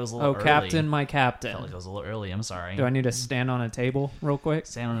felt like it was a little Oh, early. Captain, my It captain. felt like it was a little early. I'm sorry. Do I need to stand on a table real quick?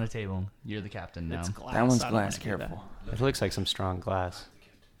 Stand on a table? You're the captain now. It's glass. That one's I don't glass. wanna do that. Careful. It looks like some strong glass.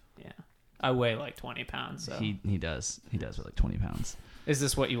 Yeah, I weigh like 20 pounds. So, He does. He does with like 20 pounds. is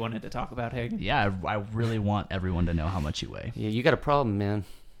this what you wanted to talk about, Hagen? Yeah, I really want everyone to know how much you weigh. Yeah, you got a problem, man.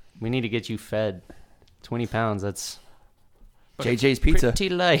 We need to get you fed. 20 pounds. That's JJ's Pizza. pretty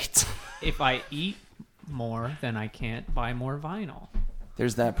light. If I eat more, then I can't buy more vinyl.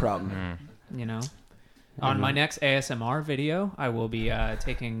 There's that problem. You know. On my next ASMR video, I will be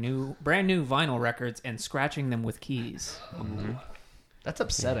taking brand new vinyl records and scratching them with keys. That's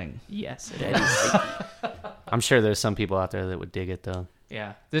upsetting. Yes, it is. I'm sure there's some people out there that would dig it though.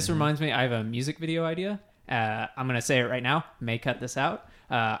 Yeah. This reminds me, I have a music video idea. I'm going to say it right now. May cut this out.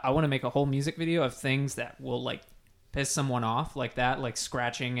 I want to make a whole music video of things that will like piss someone off like that, like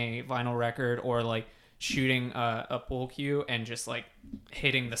scratching a vinyl record or like shooting a pool cue and just like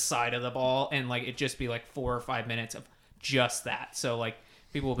hitting the side of the ball, and like it just be like 4 or 5 minutes of just that. So like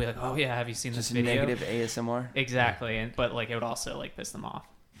people will be like, "Oh yeah, have you seen Just this video?" negative ASMR. Exactly, and but like it would also like piss them off.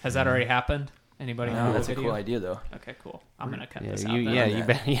 Has that already happened? Anybody know No, the that's a video? cool idea though. Okay, cool. I'm gonna cut Yeah, this out. you then. yeah, on you that.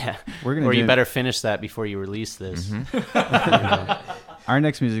 bet yeah. We're gonna Or you do- better finish that before you release this. Our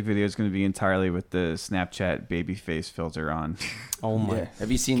next music video is going to be entirely with the Snapchat baby face filter on. Oh my. Yeah.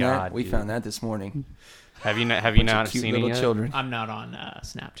 Have you seen God, that? We dude. found that this morning. Have you not Bunch of not cute seen little it yet? children. I'm not on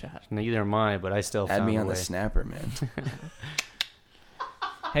Snapchat. Neither am I, but I still Add found me a on the way. snapper, man.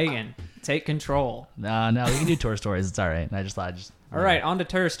 Hagen, take control. No, we can do tour stories. It's all right. I just thought All right, on to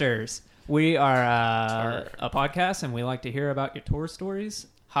Tursters. We are a podcast, and we like to hear about your tour stories,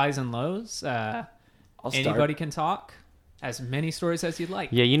 highs and lows. I'll start. Anybody can talk. As many stories as you'd like.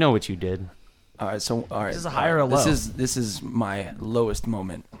 Yeah, you know what you did. All right, so all right. This is a high or a low? This is my lowest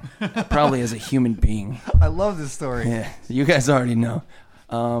moment, probably as a human being. I love this story. Yeah, you guys already know.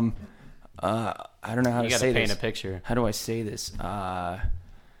 I don't know how You to got say to paint this. a picture. How do I say this? I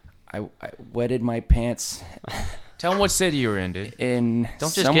wetted my pants Tell him what city you were in, dude. in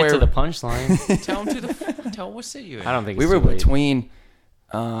Don't just somewhere. get to the punchline. Tell what city you were in. I don't think We it's were too late. between.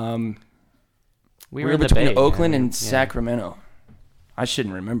 We were were in the between Bay, Oakland man. and Sacramento. I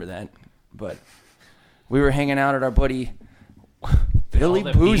shouldn't remember that, but we were hanging out at our buddy Billy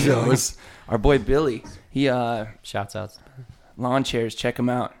the Buzzo's. Our boy Billy. He Shouts out. lawn chairs. Check them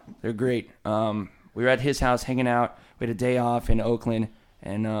out. They're great. We were at his house hanging out. We had a day off in Oakland,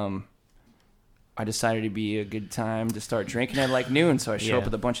 and I decided it'd be a good time to start drinking at like noon. So I show up Yeah.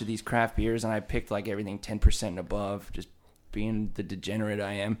 with a bunch of these craft beers, and I picked like everything 10% and above, just being the degenerate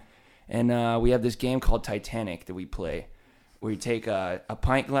I am. And we have this game called Titanic that we play, where you take a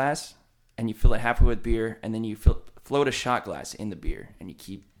pint glass and you fill it halfway with beer, and then you float a shot glass in the beer, and you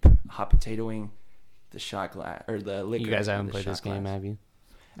keep hot potatoing the shot glass or the liquor. You guys in haven't the played shot this game, glass. have you?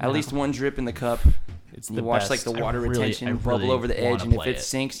 At least one drip in the cup. It's You the watch best. like the water I really retention bubble over the wanna edge, and if play it it.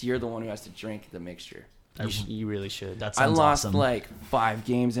 sinks, you're the one who has to drink the mixture. You really should. That I sounds lost awesome. like 5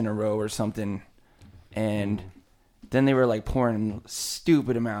 games in a row or something, and then they were like pouring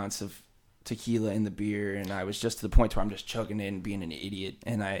stupid amounts of tequila in the beer, and I was just to the point where I'm just chugging it and being an idiot,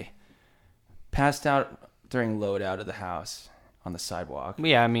 and I passed out during load out of the house on the sidewalk.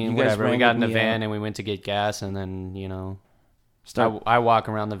 Yeah, I mean, You guys whatever. We got in the wrangled me van out. and we went to get gas, and then Start, I walk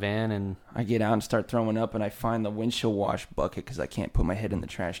around the van and I get out and start throwing up, and I find the windshield wash bucket because I can't put my head in the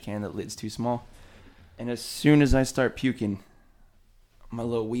trash can. The lid's too small. And as soon as I start puking, my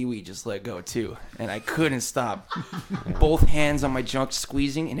little wee-wee just let go too. And I couldn't stop. Both hands on my junk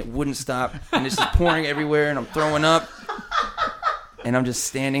squeezing, and it wouldn't stop. And it's just pouring everywhere, and I'm throwing up. And I'm just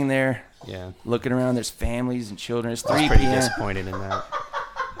standing there yeah, looking around. There's families and children. It's I was 3 pretty p.m. disappointed in that.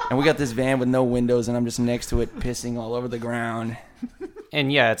 And we got this van with no windows, and I'm just next to it pissing all over the ground.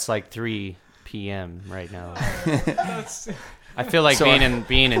 And yeah, it's like 3 p.m. right now. I feel like So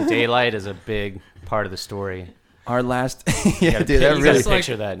being in daylight is a big part of the story. Our last... You yeah, gotta, dude, you that gotta really... It's like-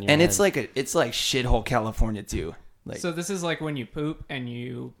 picture that in your And head. it's like shithole California, too. Like, So this is like when you poop and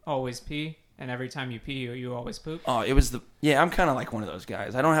you always pee, and every time you pee, you always poop. oh, it was the... Yeah, I'm kind of like one of those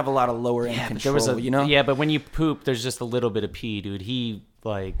guys. I don't have a lot of lower end But control, there was a you know? Yeah, but when you poop, there's just a little bit of pee, dude. He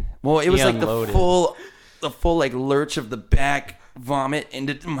like Well, it was he like unloaded. the full like lurch of the back vomit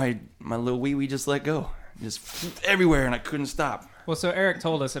into my little wee just let go, just everywhere, and I couldn't stop. Well, so Eric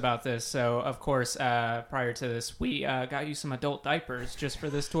told us about this. So, of course, prior to this, we got you some adult diapers just for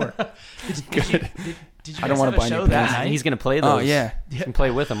this tour. Did you I don't guys wanna have a buy show new that pants. night? He's gonna play those. Oh yeah, You can play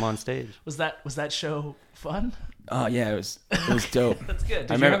with him on stage. Was that show fun? oh yeah, it was dope. That's good.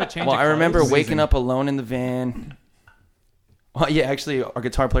 Did I you remember. have a change Well, of I remember clothes? waking up alone in the van. Well, yeah, actually, our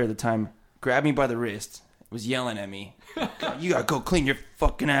guitar player at the time grabbed me by the wrist, was yelling at me, "You gotta go clean your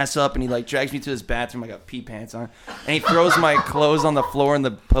fucking ass up!" And he like drags me to his bathroom. I got pee pants on, and he throws my clothes on the floor in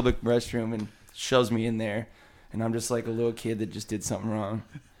the public restroom and shoves me in there. And I'm just like a little kid that just did something wrong,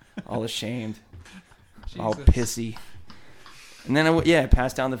 all ashamed, all Jesus. pissy. And then I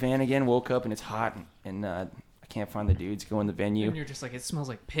passed down the van again, woke up, and it's hot, and I can't find the dudes. Go in the venue. And you're just like, it smells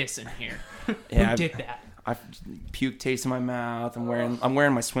like piss in here. Yeah, Who did that? I puke taste in my mouth. I'm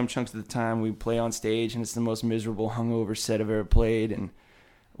wearing my swim trunks at the time. We play on stage, and it's the most miserable hungover set I've ever played. And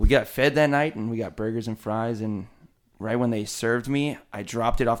we got fed that night, and we got burgers and fries. And right when they served me, I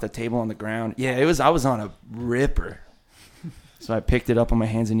dropped it off the table on the ground. Yeah, I was on a ripper. So I picked it up on my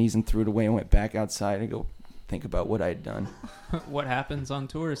hands and knees and threw it away and went back outside and go think about what I had done. What happens on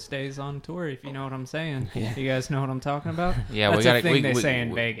tour stays on tour, if you know what I'm saying. Yeah. You guys know what I'm talking about? Yeah, That's we got a thing they say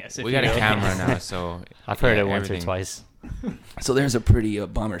in Vegas. if We you got a know. camera now, so I've heard yeah, it once everything. or twice. So there's a pretty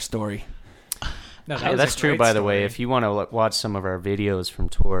bummer story. No, that Hey, was that's a true, great by the way. story. If you want to watch some of our videos from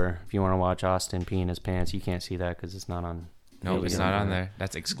tour, if you want to watch Austin pee in his pants, you can't see that because it's not on. No, video it's not on anymore. there.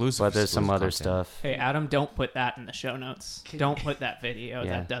 That's exclusive. But there's some exclusive other content. stuff. Hey, Adam, don't put that in the show notes. Don't put that video.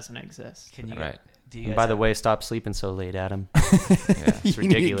 Yeah. That doesn't exist. Can you? Right. Do you And guys by the have- way, stop sleeping so late, Adam. Yeah. It's You need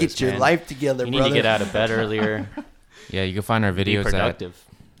to ridiculous, get your man. life together, You need brother. to get out of bed earlier. Yeah, you can find our Be videos at productive.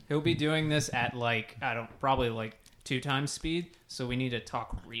 He'll be doing this at probably like 2 times speed. So we need to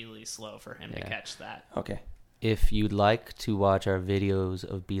talk really slow for him to Yeah. catch that. Okay. If you'd like to watch our videos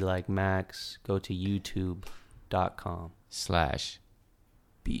of Be Like Max, go to youtube.com.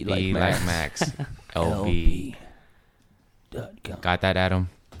 / Be Be like Max LB. LB.com. Got that, Adam?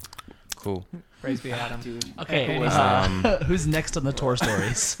 Cool. Praise be Adam. Okay, Hey, who's next on the tour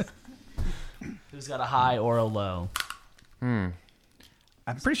stories? Who's got a high or a low? I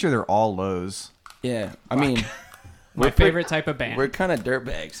I'm pretty sure they're all lows. Yeah, I mean, My favorite type of band. we're kind of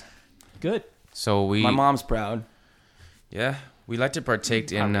dirtbags. Good. So we, My mom's proud. yeah, we like to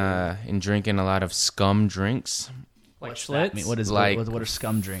partake in drinking a lot of scum drinks. Like What's that? I Schlitz. mean, what is Like what are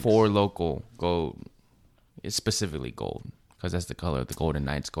scum drinks? For local gold, it's specifically gold because that's the color of the Golden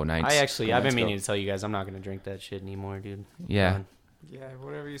Knights. Go Knights. I've been Let's meaning go. to tell you guys I'm not gonna drink that shit anymore, dude. Yeah. Done. Yeah,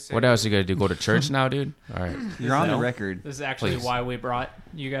 whatever you say. What else you gotta do? Go to church now, dude? All right. You're on the No. record. This is actually Please. why we brought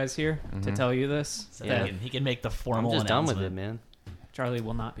you guys here to tell you this. So that he can make the I'm formal just done with it, announcement. man. Charlie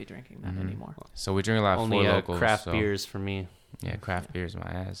will not be drinking that anymore. So we drink a lot of Only Four Locals. craft so- beers for me, Yeah, craft beers, my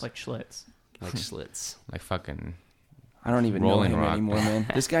ass. Like Schlitz. like Schlitz. Like fucking. I don't even Rolling know him Rock. anymore, man.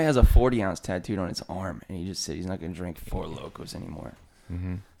 This guy has a 40-ounce tattooed on his arm, and he just said he's not going to drink Four Locos anymore.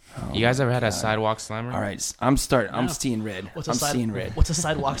 hmm Oh You guys my ever had a God. sidewalk slammer? All right, I'm No. seeing red. What's I'm a seeing red. What's a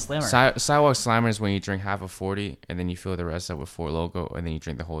sidewalk slammer? Sidewalk slammer is when you drink half of 40 and then you fill the rest up with Four Loco and then you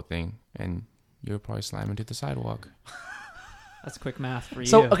drink the whole thing and you're probably slamming to the sidewalk. That's quick math for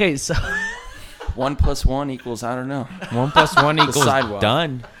So you. okay, so 1 + 1 equals, I don't know. 1 + 1 equals sidewalk.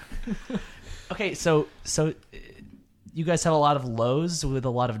 done. okay, so you guys have a lot of lows with a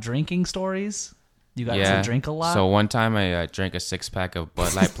lot of drinking stories. You guys drink a lot. So one time I drank a 6-pack of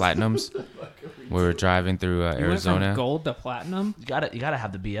Bud Light Platinums. We were driving through You went from Arizona. gold to platinum. you gotta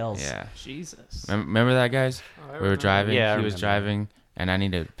have the BLs. Yeah. Jesus. Remember that, guys? We were driving. Yeah, I he was remember. driving, and I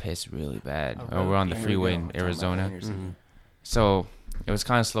needed to piss really bad. Oh, We're on the Here we freeway go. in Talking about Arizona. wieners. So it was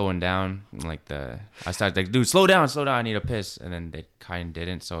kind of slowing down. I started like, dude, slow down. I need a piss. And then they kind of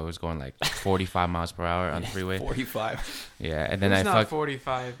didn't. So it was going like 45 miles per hour on the freeway. 45. Yeah. And It then was I not fucked.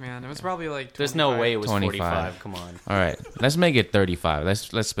 45, man. It was probably like 25. There's no way it was 25. 45. Come on. All right. Let's make it 35.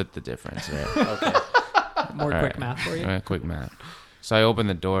 Let's split the difference. Right? Okay. More All quick right. math for you. All right, quick math. So I opened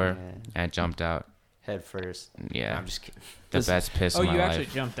the door and jumped out. Head first. Yeah. No, I'm just kidding. The This- best piss Oh, of my you life. actually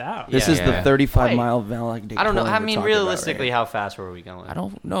jumped out. This Yeah. is the 35-mile Wait. valedictorian. I don't know. I we're mean, talking about realistically, right how fast were we going? I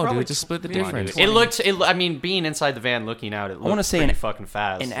don't know, Probably dude. Just split the come on, difference. dude. I mean, being inside the van looking out, it looked wanna say pretty an- fucking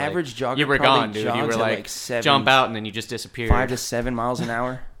fast. an Like, average jogger You were probably gone, dude. You jogs were at, like, like 7 jump out and then you just disappeared. 5 to 7 miles an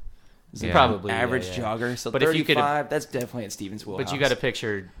hour. Is Yeah. the Probably, average yeah. jogger. So But if you 35, could- that's definitely at Stevens wheelhouse. But you got to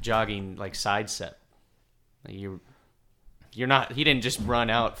picture jogging like side step. Like, you're not. He didn't just run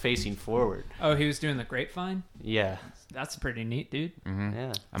out facing forward. Oh, he was doing the grapevine. Yeah. That's pretty neat, dude.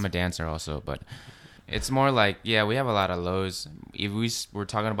 Yeah. I'm a dancer also, but it's more like, yeah, we have a lot of lows. If we're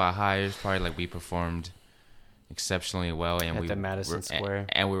talking about highs, probably like we performed exceptionally well and At we the Madison were, Square.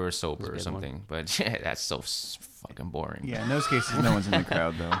 and we were sober or good something. But yeah, that's so fucking boring. Yeah, in those cases, no one's in the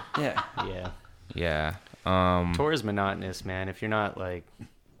crowd though. Yeah. Yeah. Yeah. Tour is monotonous, man. If you're not like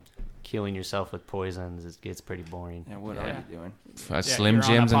killing yourself with poisons, it gets pretty boring. Yeah, what are you doing? Slim you're on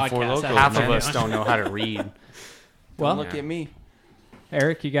a Jims and Four podcast. Locos. Half man. of us don't know how to read. Well, Don't look at me.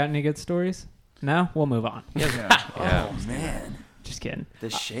 Eric, you got any good stories? No, we'll move on. Yeah. Oh, man. Just kidding. The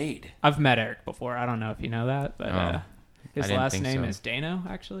shade. I've met Eric before. I don't know if you know that, but Oh, his I didn't last think name so. is Dano,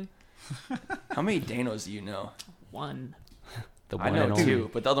 actually. How many Danos do you know? One. The I one know and only.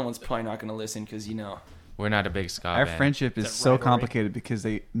 2, but the other one's probably not going to listen because, We're not a big ska Our band. friendship is Is that so rivalry? complicated because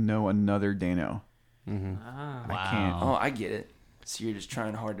they know another Dano. Ah. I can't. Oh, I get it. So you're just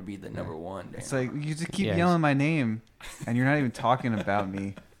trying hard to be the number one. Dano. It's like you just keep Yeah, yelling my name, and you're not even talking about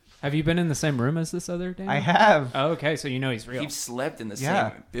me. Have you been in the same room as this other Dano? I have. Oh, okay, so you know he's real. We've slept in the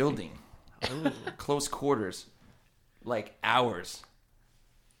Yeah. same building. Close quarters. Like hours.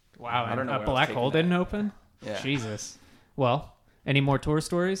 Wow, I don't know and where I a was black taking hole that. didn't open? Yeah. Jesus. Well, any more tour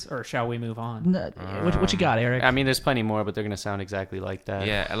stories, or shall we move on? What you got, Eric? I mean, there's plenty more, but they're gonna sound exactly like that.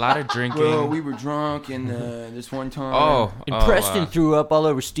 Yeah, a lot of drinking. Well, we were drunk and this one time. threw up all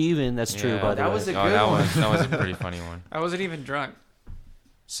over Steven. That's true, yeah. by the That way. was a Oh, good that one. that was a pretty funny one. I wasn't even drunk.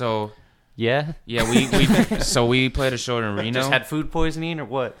 So Yeah? yeah, we played a show in Reno. Just had food poisoning or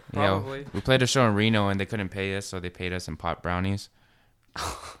what? Probably. Yeah, we played a show in Reno and they couldn't pay us, so they paid us in pot brownies.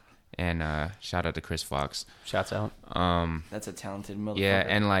 And shout out to Chris Fox. Shouts out. That's a talented motherfucker. Yeah,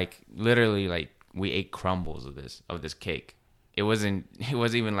 and like literally, like we ate crumbles of this cake. It wasn't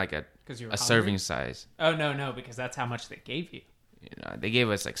even like a 'Cause you were a hungry? serving size. Oh, no, because that's how much they gave you. You know, they gave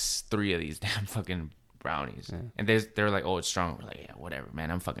us like 3 of these damn fucking brownies, and they were like, "Oh, it's strong." We're like, "Yeah, whatever, man.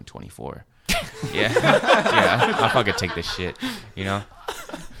 I'm fucking 24." yeah, yeah. I'll fucking take this shit. You know,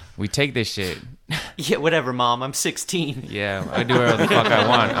 we take this shit. Yeah, whatever, Mom. I'm 16. Yeah, I do whatever the fuck I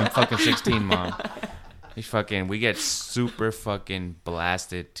want. I'm fucking 16, Mom. We get super fucking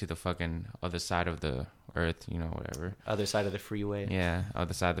blasted to the fucking other side of the earth, you know, whatever. Other side of the freeway. Yeah,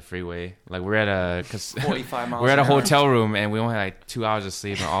 other side of the freeway. Like we're at 45 miles we're at a an hour. hotel room and we only had like 2 hours of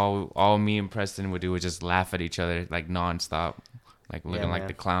sleep, and all me and Preston would do was just laugh at each other like nonstop. like looking like man.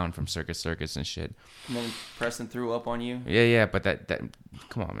 the clown from Circus and shit. And then Preston threw up on you. Yeah, but that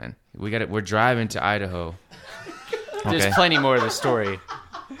come on, man. We're driving to Idaho. There's Okay, plenty more to the story.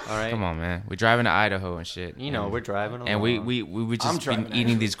 All right. come on, man. We're driving to Idaho and shit. You know, and, we're driving along. and we would I'm just driving been to eating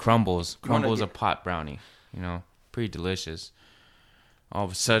Idaho. these crumbles wanna of get- pot brownie. You know, pretty delicious. All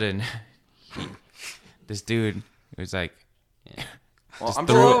of a sudden, this dude was like, Well, Just I'm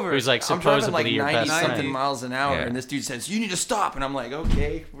threw driving it. over. It was like I'm driving supposedly like your 90 best something friend. miles an hour, Yeah. and this dude says, "You need to stop," and I'm like,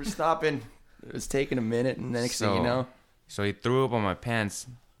 "Okay, we're stopping." It was taking a minute, and the next thing you So- know, so he threw up on my pants.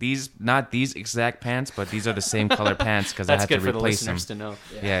 Not these exact pants, but these are the same color pants because I That's had good to for the replace them. listeners to know.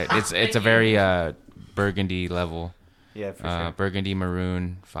 Yeah, it's a very burgundy level. Yeah, for sure. Burgundy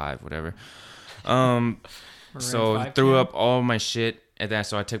maroon 5, whatever. So Maroon he 5 threw can? up all my shit, and then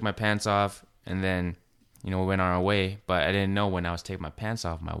so I took my pants off, and then we went on our way. But I didn't know when I was taking my pants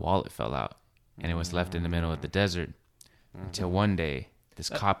off, my wallet fell out, and it was left in the middle of the desert. Until one day, this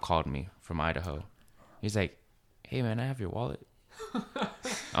cop called me from Idaho. He's like, "Hey man, I have your wallet."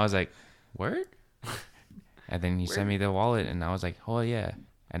 I was like, "Word?" And then he sent me the wallet, and I was like, "Oh yeah."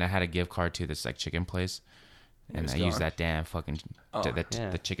 And I had a gift card to this like chicken place, and was I used gone. that damn fucking yeah.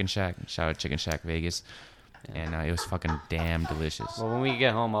 the Chicken Shack. Shout out Chicken Shack Vegas, and it was fucking damn delicious. Well, when we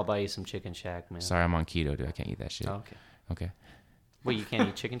get home, I'll buy you some Chicken Shack, man. Sorry, I'm on keto, dude. I can't eat that shit. Oh, okay. Okay. Wait, you can't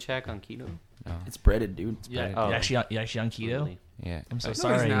eat Chicken Shack on keto? it's breaded, dude. Yeah, Oh. you actually on keto? Really? Yeah. I'm so he's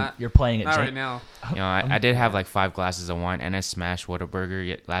sorry. not. You're playing it. Not Jen- right now. I did have like 5 glasses of wine, and I smashed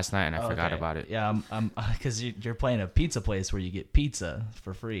Whataburger last night, and I forgot Okay. about it. Yeah, because you're playing a pizza place where you get pizza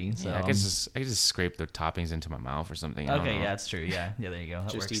for free. So Yeah, I could just scrape the toppings into my mouth or something. I don't okay, know. yeah, that's true. Yeah, there you go.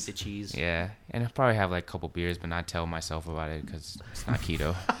 That Just works. eat the cheese. Yeah, and I'll probably have like a couple beers, but not tell myself about it because it's not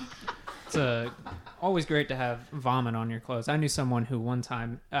keto. It's always great to have vomit on your clothes. I knew someone who one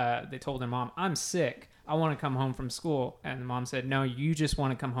time they told their mom, "I'm sick. I want to come home from school." And the mom said, "No, you just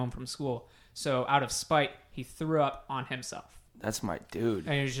want to come home from school." So out of spite, he threw up on himself. That's my dude.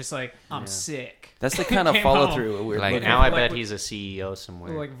 And he was just like, "I'm sick." That's the kind of Came follow home. through we're Like, looking Now for. I Like bet with- he's a CEO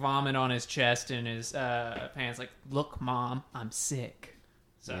somewhere. Like vomit on his chest and his pants. Like, "Look, Mom, I'm sick."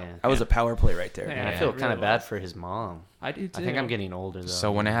 So Yeah. That was a power play right there. Yeah. And I it feel really kind of was. bad for his mom. I do too. I think I'm getting older though.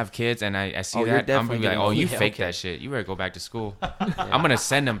 So when I have kids and I see Oh, you're that, I'm gonna definitely be like, getting "Oh, you older. faked Okay. that shit. You better go back to school." I'm gonna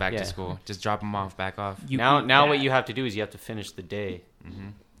send them back Yeah. to school. Just drop them off, back off. You now eat what that. you have to do is you have to finish the day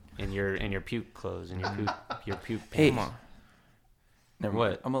in your puke clothes and your puke Hey, pants. Come on. Never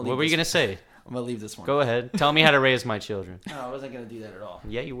mind. What? I'm gonna What leave were you this gonna say? I'm gonna leave this one. Go ahead. Tell me how to raise my children. No, I wasn't gonna do that at all.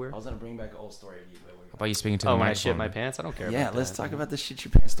 Yeah, you were. I was gonna bring back an old story of you. How about you speaking to Oh, the when I microphone? shit my pants, I don't care. Yeah, about let's that. talk about the shit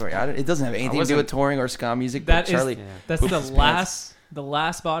your pants story. It doesn't have anything to do wasn't- with touring or ska music. That But is- Charlie, Yeah. That's pooped the his pants.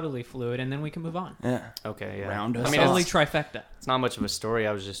 last bodily fluid, and then we can move on. Yeah. Okay, yeah. Round us I mean, off. Only it's, trifecta. it's not much of a story.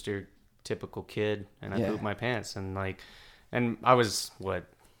 I was just your typical kid, and I Yeah. pooped my pants, and and I was what?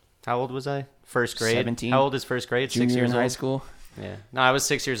 How old was I? First grade. 17. How old is first grade? 6 Junior years in high old. school. Yeah. No, I was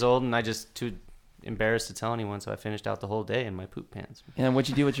 6 years old, and I just too embarrassed to tell anyone, so I finished out the whole day in my poop pants. And what'd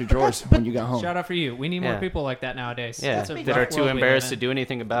you do with your drawers when you got home? Shout out for you. We need more Yeah. people like that nowadays. Yeah, It's a that rough are too world we embarrassed to live in. do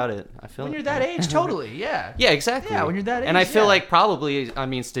anything about it. I feel When it. you're that age, totally. Yeah. Yeah, exactly. Yeah, when you're that and I age, feel yeah. like probably, I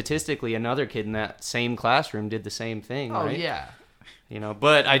mean, statistically, another kid in that same classroom did the same thing. Oh right? yeah. You know,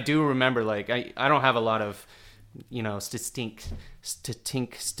 but I do remember, like, I don't have a lot of, distinct.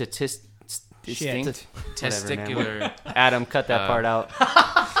 Distinct. Testicular. Adam, cut that part out.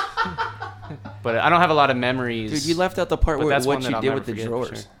 But I don't have a lot of memories. Dude, you left out the part But where that's what one that you I'll did never with the forget, for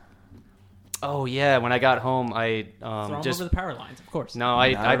drawers. sure. Oh yeah, when I got home, I Throw 'em just over the power lines, of course. no,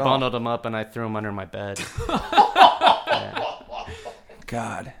 I Not at all. bundled them up and I threw them under my bed.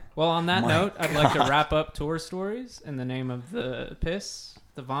 God. Well, on that My note, I'd like to wrap up tour stories in the name of the piss,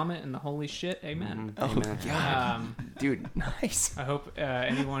 the vomit, and the holy shit. Amen. Oh, Amen. God. Dude, nice. I hope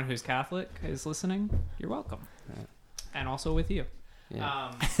anyone who's Catholic is listening. You're welcome, and also with you.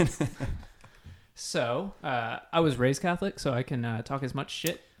 Yeah. So I was raised Catholic, so I can talk as much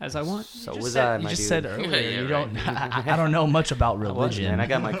shit as I want. So Just was said- I, You my just dude. said earlier Yeah, you right. don't. I don't know much about I was, religion. man. I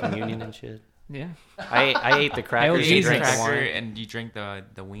got my communion and shit. Yeah. I ate the crackers and Jesus. drank the Cracker, wine. and you drink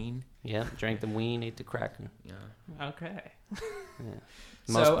the ween. Yeah, drank the wine, ate the cracker. Yeah. Okay.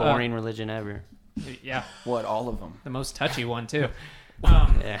 Most So, boring religion ever. Yeah, What, all of them? the most touchy one too.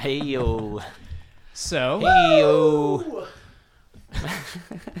 Yeah, hey yo, So hey yo.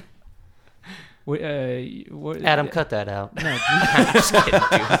 Adam, cut that out. No, Just kidding,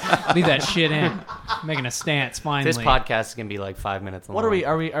 dude. leave that shit in. Making a stance finally. This podcast is gonna be like 5 minutes long. What are we?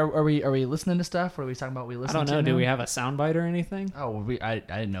 Are we listening to stuff? What are we talking about? We I listening don't know. to Do now? we have a soundbite or anything? Oh, I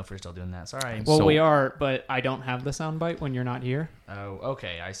didn't know if we're still doing that. Sorry. Well, So- we are, but I don't have the soundbite when you're not here. Oh,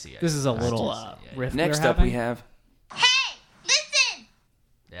 okay. I see. This is a little yeah, yeah. riff. Next we're up, we having. have. Hey, listen!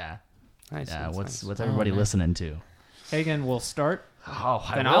 Yeah. Nice. Yeah. that's What's nice. everybody listening to? Hagen will start, Oh,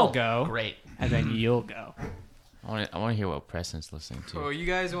 then will. I'll go. Great. and then you'll go. I want to hear what Preston's listening to. Oh, you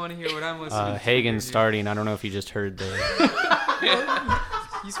guys want to hear what I'm listening to? Hagen starting. I don't know if you just heard the.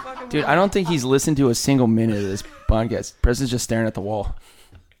 He's fucking Dude, I don't think he's listened to a single minute of this podcast. Preston's just staring at the wall.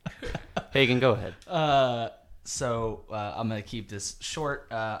 Hagen, go ahead. So I'm gonna keep this short.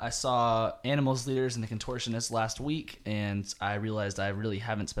 I saw Animals Leaders and the Contortionists last week, and I realized I really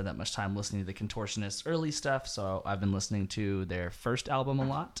haven't spent that much time listening to the Contortionists' early stuff. So I've been listening to their first album a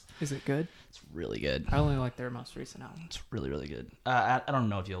lot. Is it good? It's really good. I only like their most recent album. It's really, really good. I don't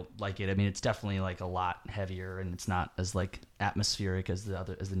know if you'll like it. I mean, it's definitely like a lot heavier, and it's not as like atmospheric as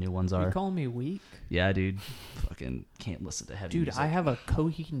the new ones You are. call me weak? Yeah, dude. Fucking can't listen to heavy Dude, music. I have a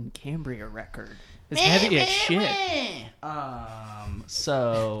Coheed and Cambria record. It's heavy as shit.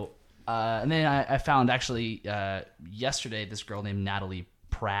 And then I found actually yesterday this girl named Natalie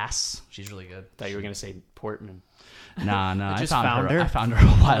Prass. She's really good. Thought you were gonna say Portman. Nah, I I just found found her. her I found her a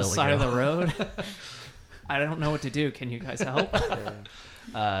On while the side ago. of the road. I don't know what to do. Can you guys help?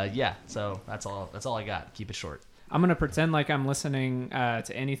 Yeah. So that's all. That's all I got. Keep it short. I'm gonna pretend like I'm listening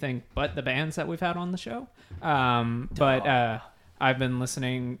to anything but the bands that we've had on the show. But I've been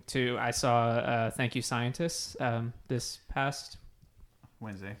listening to. I saw Thank You Scientists this past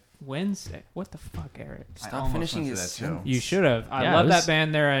Wednesday. What the fuck, Eric? Stop finishing his sentence. You should have. I Yeah, love it was- that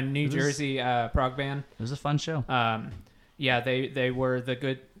band. They're a New it was- Jersey prog band. It was a fun show. Yeah, they were the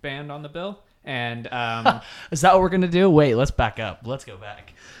good band on the bill, and Is that what we're gonna do? Wait, let's back up. Let's go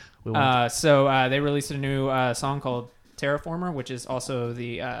back. We went so they released a new song called Terraformer, which is also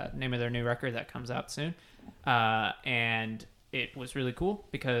the name of their new record that comes out soon. And it was really cool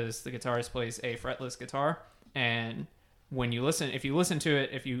because the guitarist plays a fretless guitar, and when you listen, if you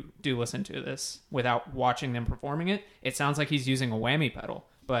do listen to this without watching them performing it, it sounds like he's using a whammy pedal.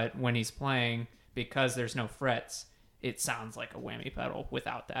 But when he's playing, because there's no frets, it sounds like a whammy pedal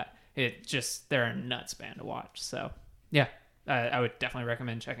without that. They're a nuts band to watch. So yeah, I would definitely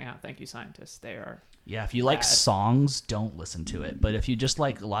recommend checking out Thank You Scientists. They are Yeah, if you like bad. songs, don't listen to it. But if you just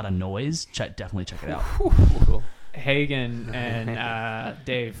like a lot of noise, definitely check it out. Cool. Hagen and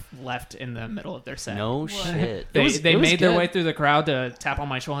Dave left in the middle of their set. No shit. They It was made their good. way through the crowd to tap on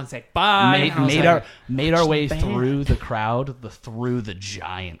my shoulder and say bye. Made, And I was made like, our way band. through the crowd, through the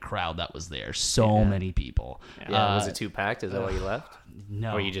giant crowd that was there. So Yeah. many people. Yeah, was it too packed? Is that why you left?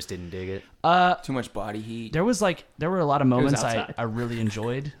 No. Or you just didn't dig it? Too much body heat. There were a lot of moments outside. I really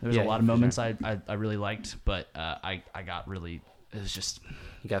enjoyed. There was Yeah, a lot of for moments I really liked, but I got really, it was just,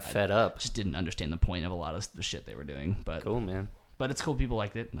 You got fed up. just didn't understand the point of a lot of the shit they were doing. But Cool, man. but it's cool. People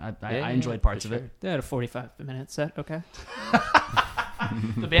liked it. I Yeah, enjoyed parts for of sure. it. They had a 45-minute set. Okay.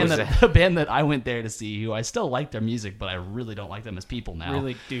 The band that I went there to see, who I still like their music, but I really don't like them as people now.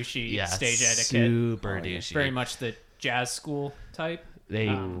 Really douchey yeah, stage etiquette. super Oh, yeah. douchey. Very much the jazz school type. They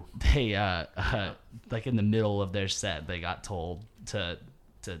like in the middle of their set, they got told to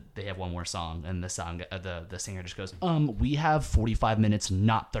they have one more song, and the song the singer just goes, we have 45 minutes,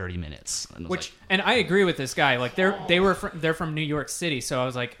 not 30 minutes. And I was And I agree with this guy. Like they're from New York City, so I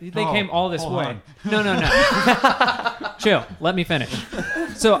was like, they came all this way. No. Chill. Let me finish.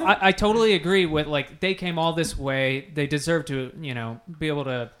 So I totally agree with, like, they came all this way. They deserve to, be able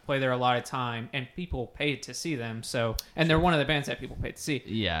to play there a lot of time, and people paid to see them. So, and they're one of the bands that people paid to see.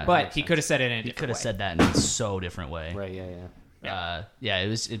 Yeah, that but makes he sense. could have said it in a he different could have way. said that in a so different way. Right, yeah. Yeah, it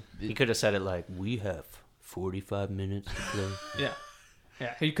was. He could have said it like, we have 45 minutes to play.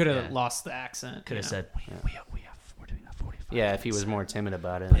 Yeah. He could have Yeah. lost the accent. Could have said we're doing a 45. Yeah, if he was more timid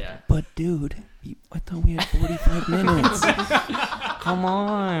about it. Yeah. But dude, I thought we had 45 minutes. Come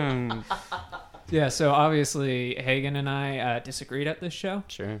on. Yeah, so obviously Hagen and I disagreed at this show.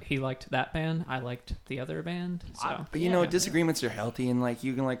 Sure. He liked that band. I liked the other band. So, But disagreements are healthy, and like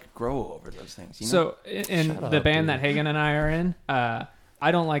you can like grow over those things. You know? so in Shut the up, band dude. that Hagen and I are in,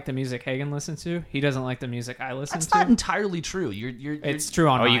 I don't like the music Hagen listens to. He doesn't like the music I listen That's to. not entirely true. You're It's true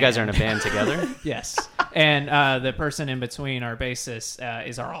on Oh, my you guys are in end. a band together? Yes. And the person in between, our bassist,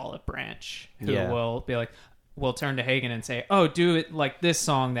 is our olive branch, who Yeah. will be like, we'll turn to Hagen and say, oh, do it like this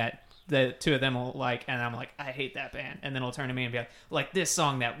song that the two of them will like. And I'm like, I hate that band. And then he'll turn to me and be like this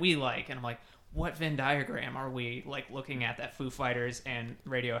song that we like. And I'm like, what Venn diagram are we like looking at that Foo Fighters and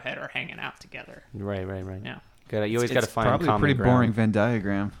Radiohead are hanging out together? Right. Yeah. You always got to It's find Probably a common pretty ground. boring Venn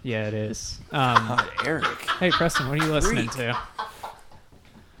diagram. Yeah, it is. Eric, Hey, Preston, what are you listening to?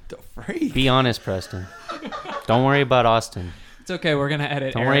 the freak. Be honest, Preston. Don't worry about Austin. It's okay. We're going to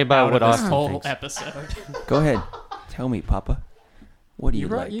edit Don't Eric worry about out what of this Austin whole thinks. episode. Go ahead, tell me, Papa. What do you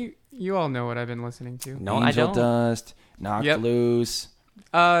like? You all know what I've been listening to. No, I Angel don't. Dust, Knocked Yep. Loose,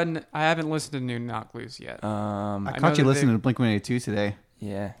 I haven't listened to New Knock Loose yet. I know caught you that listening to Blink-182 today.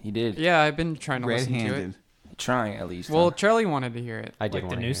 Yeah, he did. Yeah, I've been trying to listen to it. Red-handed. Trying at least. Well, huh? Charlie wanted to hear it. I did Like the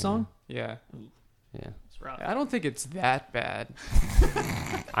wanna new hear song? Yeah. it. Yeah. It's rough. I don't think it's that bad.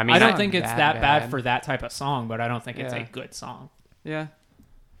 I mean, I don't not think it's that that bad bad. for that type of song, but I don't think it's a Yeah. good song. Yeah.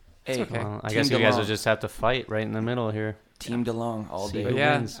 Hey, okay. Well, I Team guess you guys DeLong. will just have to fight right in the middle here. Team DeLong all See day. But who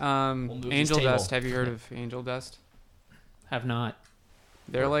yeah, wins? move this Angel table. Dust. Have you heard of Angel Dust? Have not.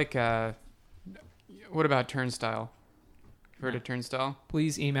 They're like, what about Turnstile? Heard of Turnstile?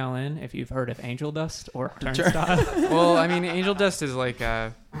 Please email in if you've heard of Angel Dust or Turnstile. Well, I mean, Angel Dust is like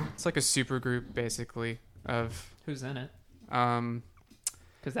it's like a super group basically of Who's in it? um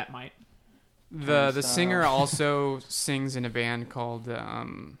Because that might. the singer also sings in a band called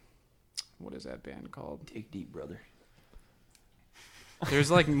what is that band called? Dig deep, brother.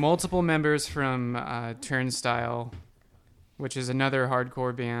 There's like multiple members from Turnstile, which is another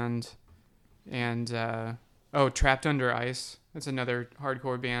hardcore band, and Trapped Under Ice. That's another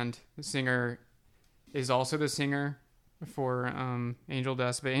hardcore band. The singer is also the singer for Angel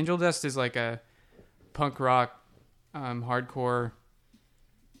Dust, but Angel Dust is like a punk rock hardcore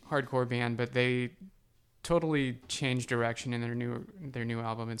band, but they totally changed direction in their new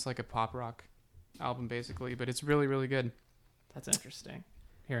album. It's like a pop rock album basically, but it's really, really good. That's interesting.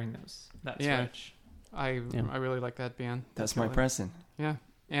 Hearing that Yeah. switch. I really like that band. That's my killer. Preston. Yeah,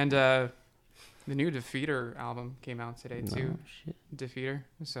 and the new Defeater album came out today too. No shit. Defeater.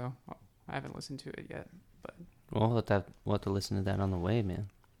 So I haven't listened to it yet, but Well, we'll have to listen to that on the way, man.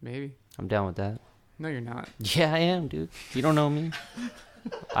 maybe. I'm down with that. No, you're not. Yeah, I am, dude. You don't know me.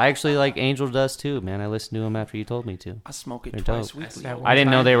 I actually like Angel Dust too, man. I listened to them after you told me to. I smoke it They're twice dope. weekly. That I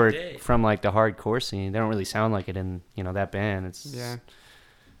didn't know they were day. from like the hardcore scene. They don't really sound like it in that band. It's Yeah.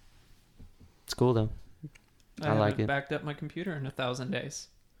 it's cool though. I like haven't it. backed up my computer in 1,000 days.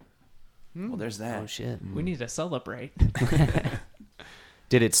 Well, there's that. Oh shit. We need to celebrate.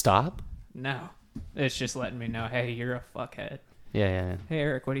 Did it stop? No. It's just letting me know, hey, you're a fuckhead. Yeah. Hey,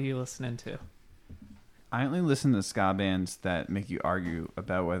 Eric, what are you listening to? I only listen to ska bands that make you argue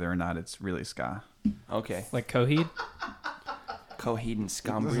about whether or not it's really ska. Okay. Like Coheed? Coheed and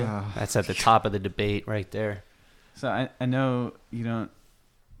Scumbria. That's at the top of the debate right there. So I know you don't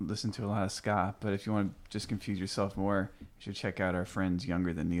listen to a lot of ska, but if you want to just confuse yourself more, you should check out our friends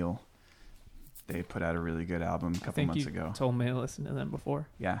Younger Than Neil. They put out a really good album a I couple think months you ago. told me to listen to them before.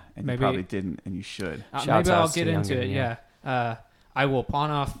 Yeah, and Maybe- you probably didn't, and you should. Shouts Maybe I'll outs to get into Younger it, Than yeah. I will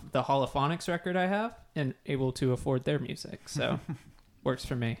pawn off the Holophonics record I have and able to afford their music. So, works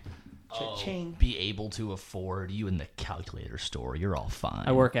for me. Cha-ching. Be able to afford you in the calculator store. You're all fine.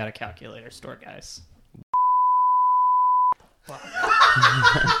 I work at a calculator store, guys.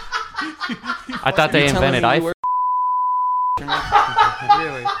 I thought they You telling invented me you iPhone. work-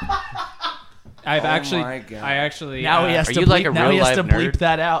 Really? I've Oh actually, my God. I actually, Now he has Are to you bleep, like a now he real has to life bleep nerd?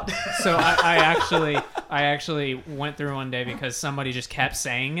 that out. So I actually went through one day because somebody just kept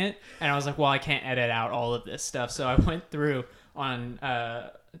saying it, and I was like, well, I can't edit out all of this stuff. So I went through on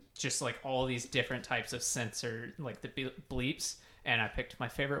just like all these different types of censor, like the bleeps, and I picked my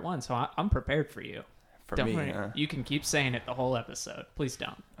favorite one. So I'm prepared for you. For Don't me, worry. huh? You can keep saying it the whole episode. Please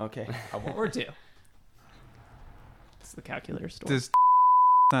don't. Okay. I won't. Or do. It's the calculator store. Does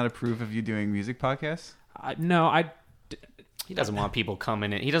not approve of you doing music podcasts? No, I He doesn't want people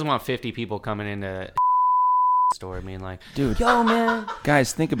coming in. He doesn't want 50 people coming into store being like, Dude, "Yo, man,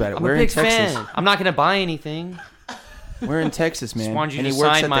 guys, think about it. I'm We're a big in Texas. fan. I'm not gonna buy anything. We're in Texas, Just man. wanted you and to he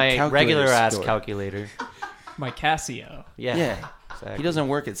works sign at the my calculator regular ass store. calculator." my Casio. Yeah. Yeah. Exactly. He doesn't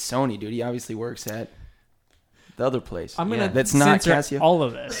work at Sony, dude. He obviously works at the other place. I'm gonna Yeah. That's not censor Casio. all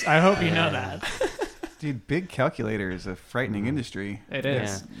of this. I hope you know that. Dude, big calculator is a frightening industry. It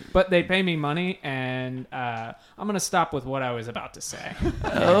is. But they pay me money, and I'm going to stop with what I was about to say.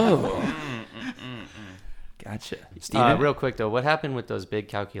 Oh. Gotcha. Steven? Real quick though, what happened with those big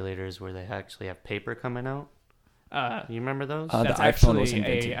calculators where they actually have paper coming out? You remember those? The That's iPhone was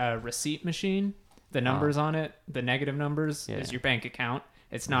actually invented. a receipt machine. The numbers on it, the negative numbers, Yeah. is your bank account.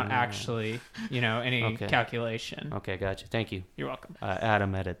 It's not actually, any Okay. calculation. Okay, gotcha. Thank you. You're welcome.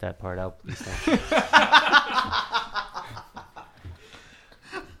 Adam, edit that part out, please. Thank you.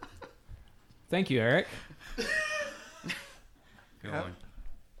 Thank you, Eric. Go on.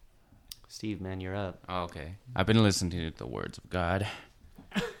 Steve, man, you're up. Oh, okay. I've been listening to the words of God.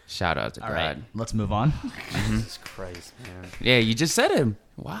 Shout out to All God. right, let's move on. Jesus Christ, man. Yeah, you just said him.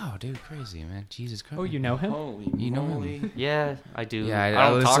 Wow, dude, crazy, man. Jesus Christ. Oh, you know him? Holy You know moly. him. Yeah, I do. Yeah, I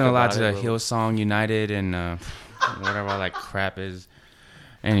don't talk listen a lot about to it, but- Hillsong United and whatever all that crap is.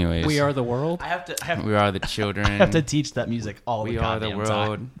 Anyways, We are the world. I have to. we are the children. I have to teach that music all we the are the goddamn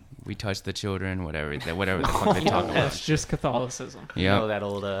world. time. We touch the children. Whatever the fuck they talk about. That's just Catholicism. You know Yeah, that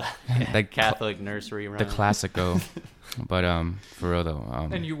old like Catholic nursery the rhyme. classico. But for real though,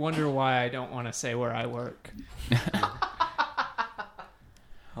 And you wonder why I don't want to say where I work.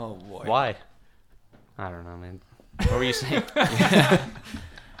 Oh boy. Why? I don't know, man. What were you saying?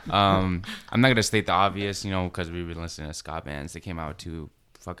 I'm not gonna state the obvious, you know, because we've been listening to ska bands. They came out with 2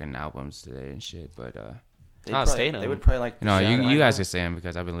 fucking albums today and shit. But They'd Ah, probably- stay they on. would probably like. you know, the sound you of guys it. can say them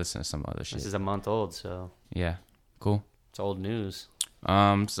because I've been listening to some other shit. This is a month old, so Yeah, cool. it's old news.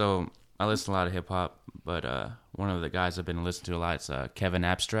 So I listen to a lot of hip hop, but one of the guys I've been listening to a lot is Kevin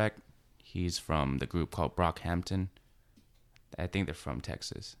Abstract. He's from the group called Brockhampton. I think they're from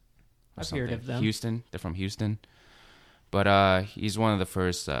Texas. or I've heard something. of them. Houston. They're from Houston. But he's one of the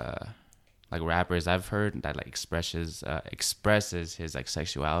first like rappers I've heard that like expresses his like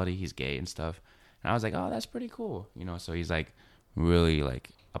sexuality. He's gay and stuff. And I was like, oh, that's pretty cool, you know. So he's like really like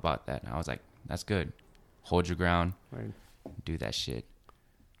about that. And I was like, that's good. Hold your ground. Right. Do that shit.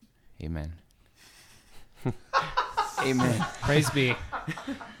 Amen. Amen. Praise be.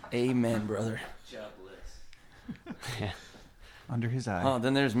 Amen, brother. Under his eye. Oh,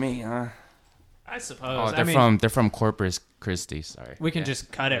 then there's me, huh? I suppose. Oh, I mean, they're from Corpus Christi. Sorry. we can Yeah.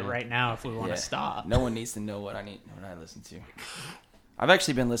 just cut it right now if we want Yeah. to stop. No one needs to know what I listen to. I've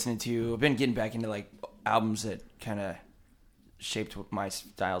actually been listening to. I've been getting back into like albums that kind of shaped my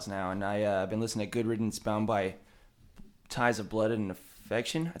styles now, and I've been listening to Good Riddance, Bound by Ties of Blood and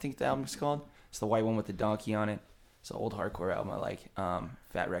Affection. I think the album's called. It's the white one with the donkey on it. It's an old hardcore album I like.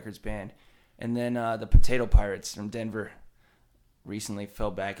 Fat Records band, and then the Potato Pirates from Denver. Recently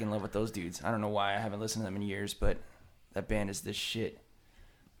fell back in love with those dudes. I don't know why. I haven't listened to them in years, but that band is this shit.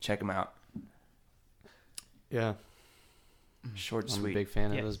 Check them out. Yeah, Short and I'm sweet. a big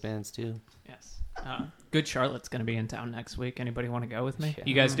fan Yes. of those bands too. Yes. Good Charlotte's going to be in town next week. Anybody want to go with me? Yeah.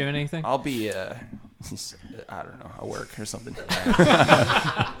 You guys doing anything? I'll be, I don't know, I'll work or something.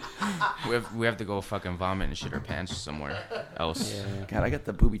 We have to go fucking vomit and shit our pants somewhere else. Yeah. God, I got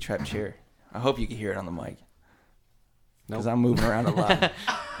the booby trap chair. I hope you can hear it on the mic. Because Nope. I'm moving around a lot.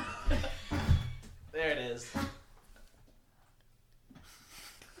 There it is.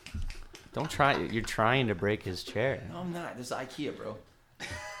 Don't try. You're trying to break his chair. No, I'm not. This is IKEA, bro.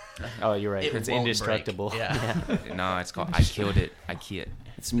 Oh, you're right. It It's won't indestructible. break. Yeah. No, it's called I Killed It. I Killed It.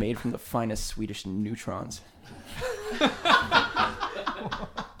 It's made from the finest Swedish neutrons.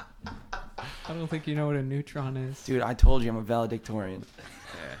 I don't think you know what a neutron is. Dude, I told you I'm a valedictorian.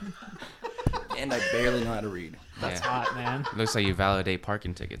 Yeah. And I barely know how to read. That's Yeah. hot, man. Looks like you validate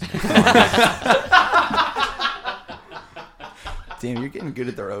parking tickets. Damn, you're getting good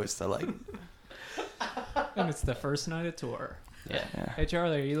at the roast. I like it. And it's the first night of tour. Yeah. Yeah. Hey,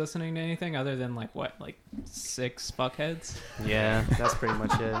 Charlie, are you listening to anything other than like 6 fuckheads? Yeah, that's pretty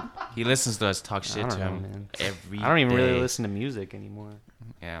much it. He listens to us talk I shit don't to know, him man. every I don't even really day. listen to music anymore.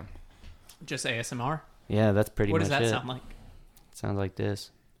 Yeah. Just ASMR? Yeah, that's pretty What much does that it. sound like? Sounds like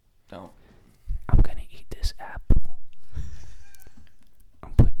this. Don't. I'm gonna eat this apple.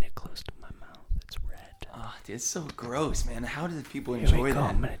 I'm putting it close to my mouth. It's red. Oh, dude, it's so gross, man. How do people enjoy that?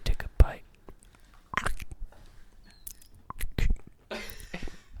 I'm gonna take a bite.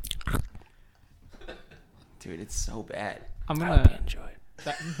 Dude, it's so bad. I'm I hope you gonna. enjoy it.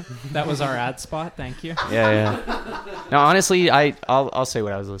 That was our ad spot. Thank you. Yeah. No, honestly, I'll say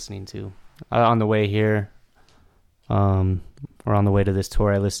what I was listening to on the way here. Or on the way to this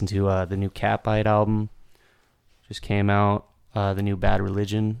tour, I listened to the new Catbite album. Just came out. The new Bad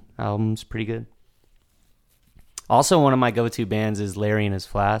Religion album's pretty good. Also, one of my go-to bands is Larry and His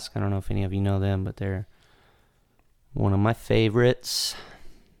Flask. I don't know if any of you know them, but they're one of my favorites.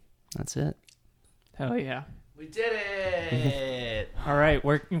 That's it. Hell yeah. We did it. All right.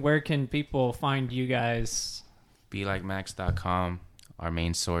 Where can people find you guys? BeLikeMax.com, our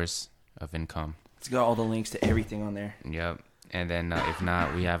main source of income. It's got all the links to everything on there. Yep. And then if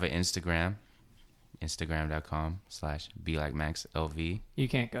not, we have an Instagram. Instagram.com/BeLikeMaxLV. You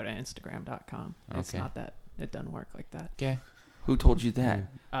can't go to Instagram.com. It's Okay. not that. It doesn't work like that. Okay. Who told you that?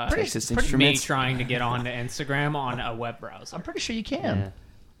 Texas Me Instruments. trying to get onto Instagram on a web browser. I'm pretty sure you can. Yeah.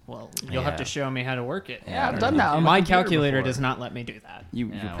 Well, you'll have to Yeah. show me how to work it. Yeah, I've done that on My computer calculator before. does not let me do that. You're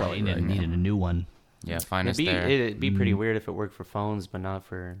Yeah, probably well, right. needed a new one. Yeah, find us It'd be, there. it'd be pretty weird if it worked for phones, but not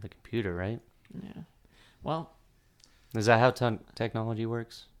for the computer, right? Yeah. Well, Is that how technology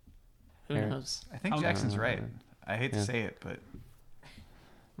works? who Here. knows? I think I'm, Jackson's right. I hate Yeah. to say it, but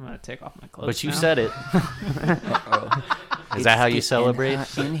I'm gonna take off my clothes. But you now. said it. Is that how you celebrate?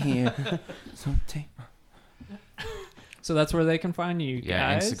 In here. So take So that's where they can find you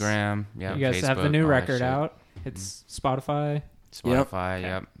Yeah, guys. Instagram. Yeah, You guys Facebook, have the new all that record shit. out. It's Spotify. Spotify.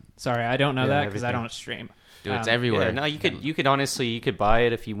 Yep. Sorry, I don't know Yeah, that because I everything. don't stream. Dude, it's Um, everywhere. Yeah, no, you could honestly, you could buy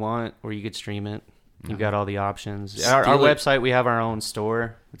it if you want, or you could stream it. You've got all the options. Our Steal it. website, we have our own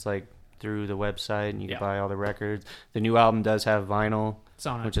store. It's like through the website, and you can Yeah. buy all the records. The new album does have vinyl, It's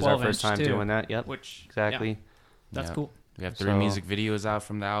on a which is our 12 first inch time too, doing that. Yep, Which exactly. yeah, that's Yeah. cool. We have 3 So- music videos out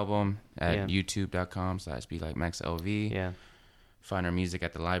from the album at Yeah. youtube.com/BeLikeMaxLV. Yeah, Find our music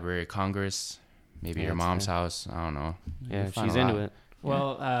at the Library of Congress. Maybe Yeah, your it's mom's there. house. I don't know. yeah, You'll find she's a lot. into it.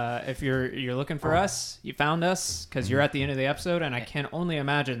 Well, if you're looking for us, you found us because you're at the end of the episode, and I can only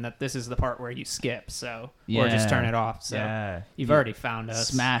imagine that this is the part where you skip. So or just turn it off. So Yeah. you've already found us.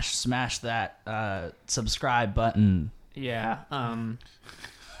 Smash that subscribe button. Yeah.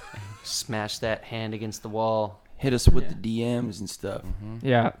 Smash that hand against the wall. Hit us with the DMs and stuff.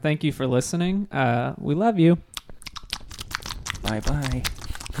 Yeah. Thank you for listening. We love you. Bye bye.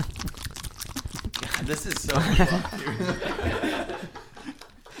 This is so.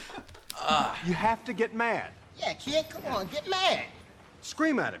 You have to get mad. Yeah, kid, come on, get mad.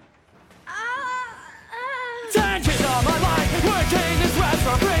 Scream at him. 10 years of my life working this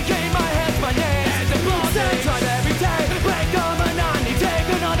restaurant, breaking my head, my name. And the same time every day, break the monotony, take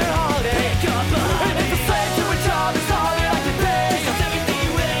another holiday. Pick up and if it's slave to a job, it's all that I can pay. It's everything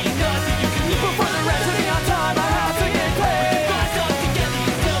you ain't nothing you can do. But for the rest of me on time, I have to get paid. Rise up together, you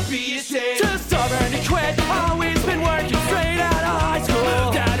still be ashamed. Just stubborn and quit, always been working straight out of high school.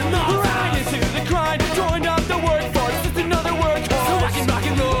 Moved out of nothing, right into the grind, joined up the workforce, just another workhorse. So I can rock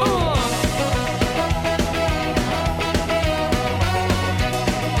and roll.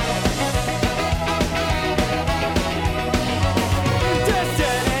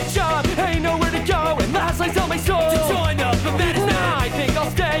 Destined job, ain't nowhere to go, and last night's on my soul. To join up the medicine, I think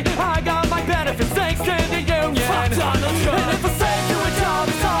I'll stay. I got my benefits thanks to the union. Fuck Donald Trump. And if I say to a job,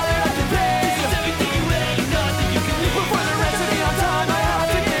 it's all that I can pay. It's everything you ain't nothing you can leave. But for the rest of me on time, I have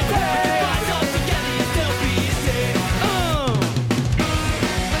to get paid. Rise up together, you still be a shame.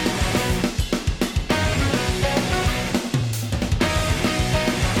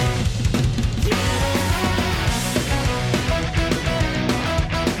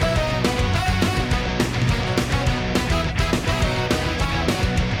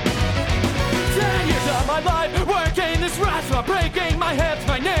 Ten years of my life working this restaurant, breaking my hips,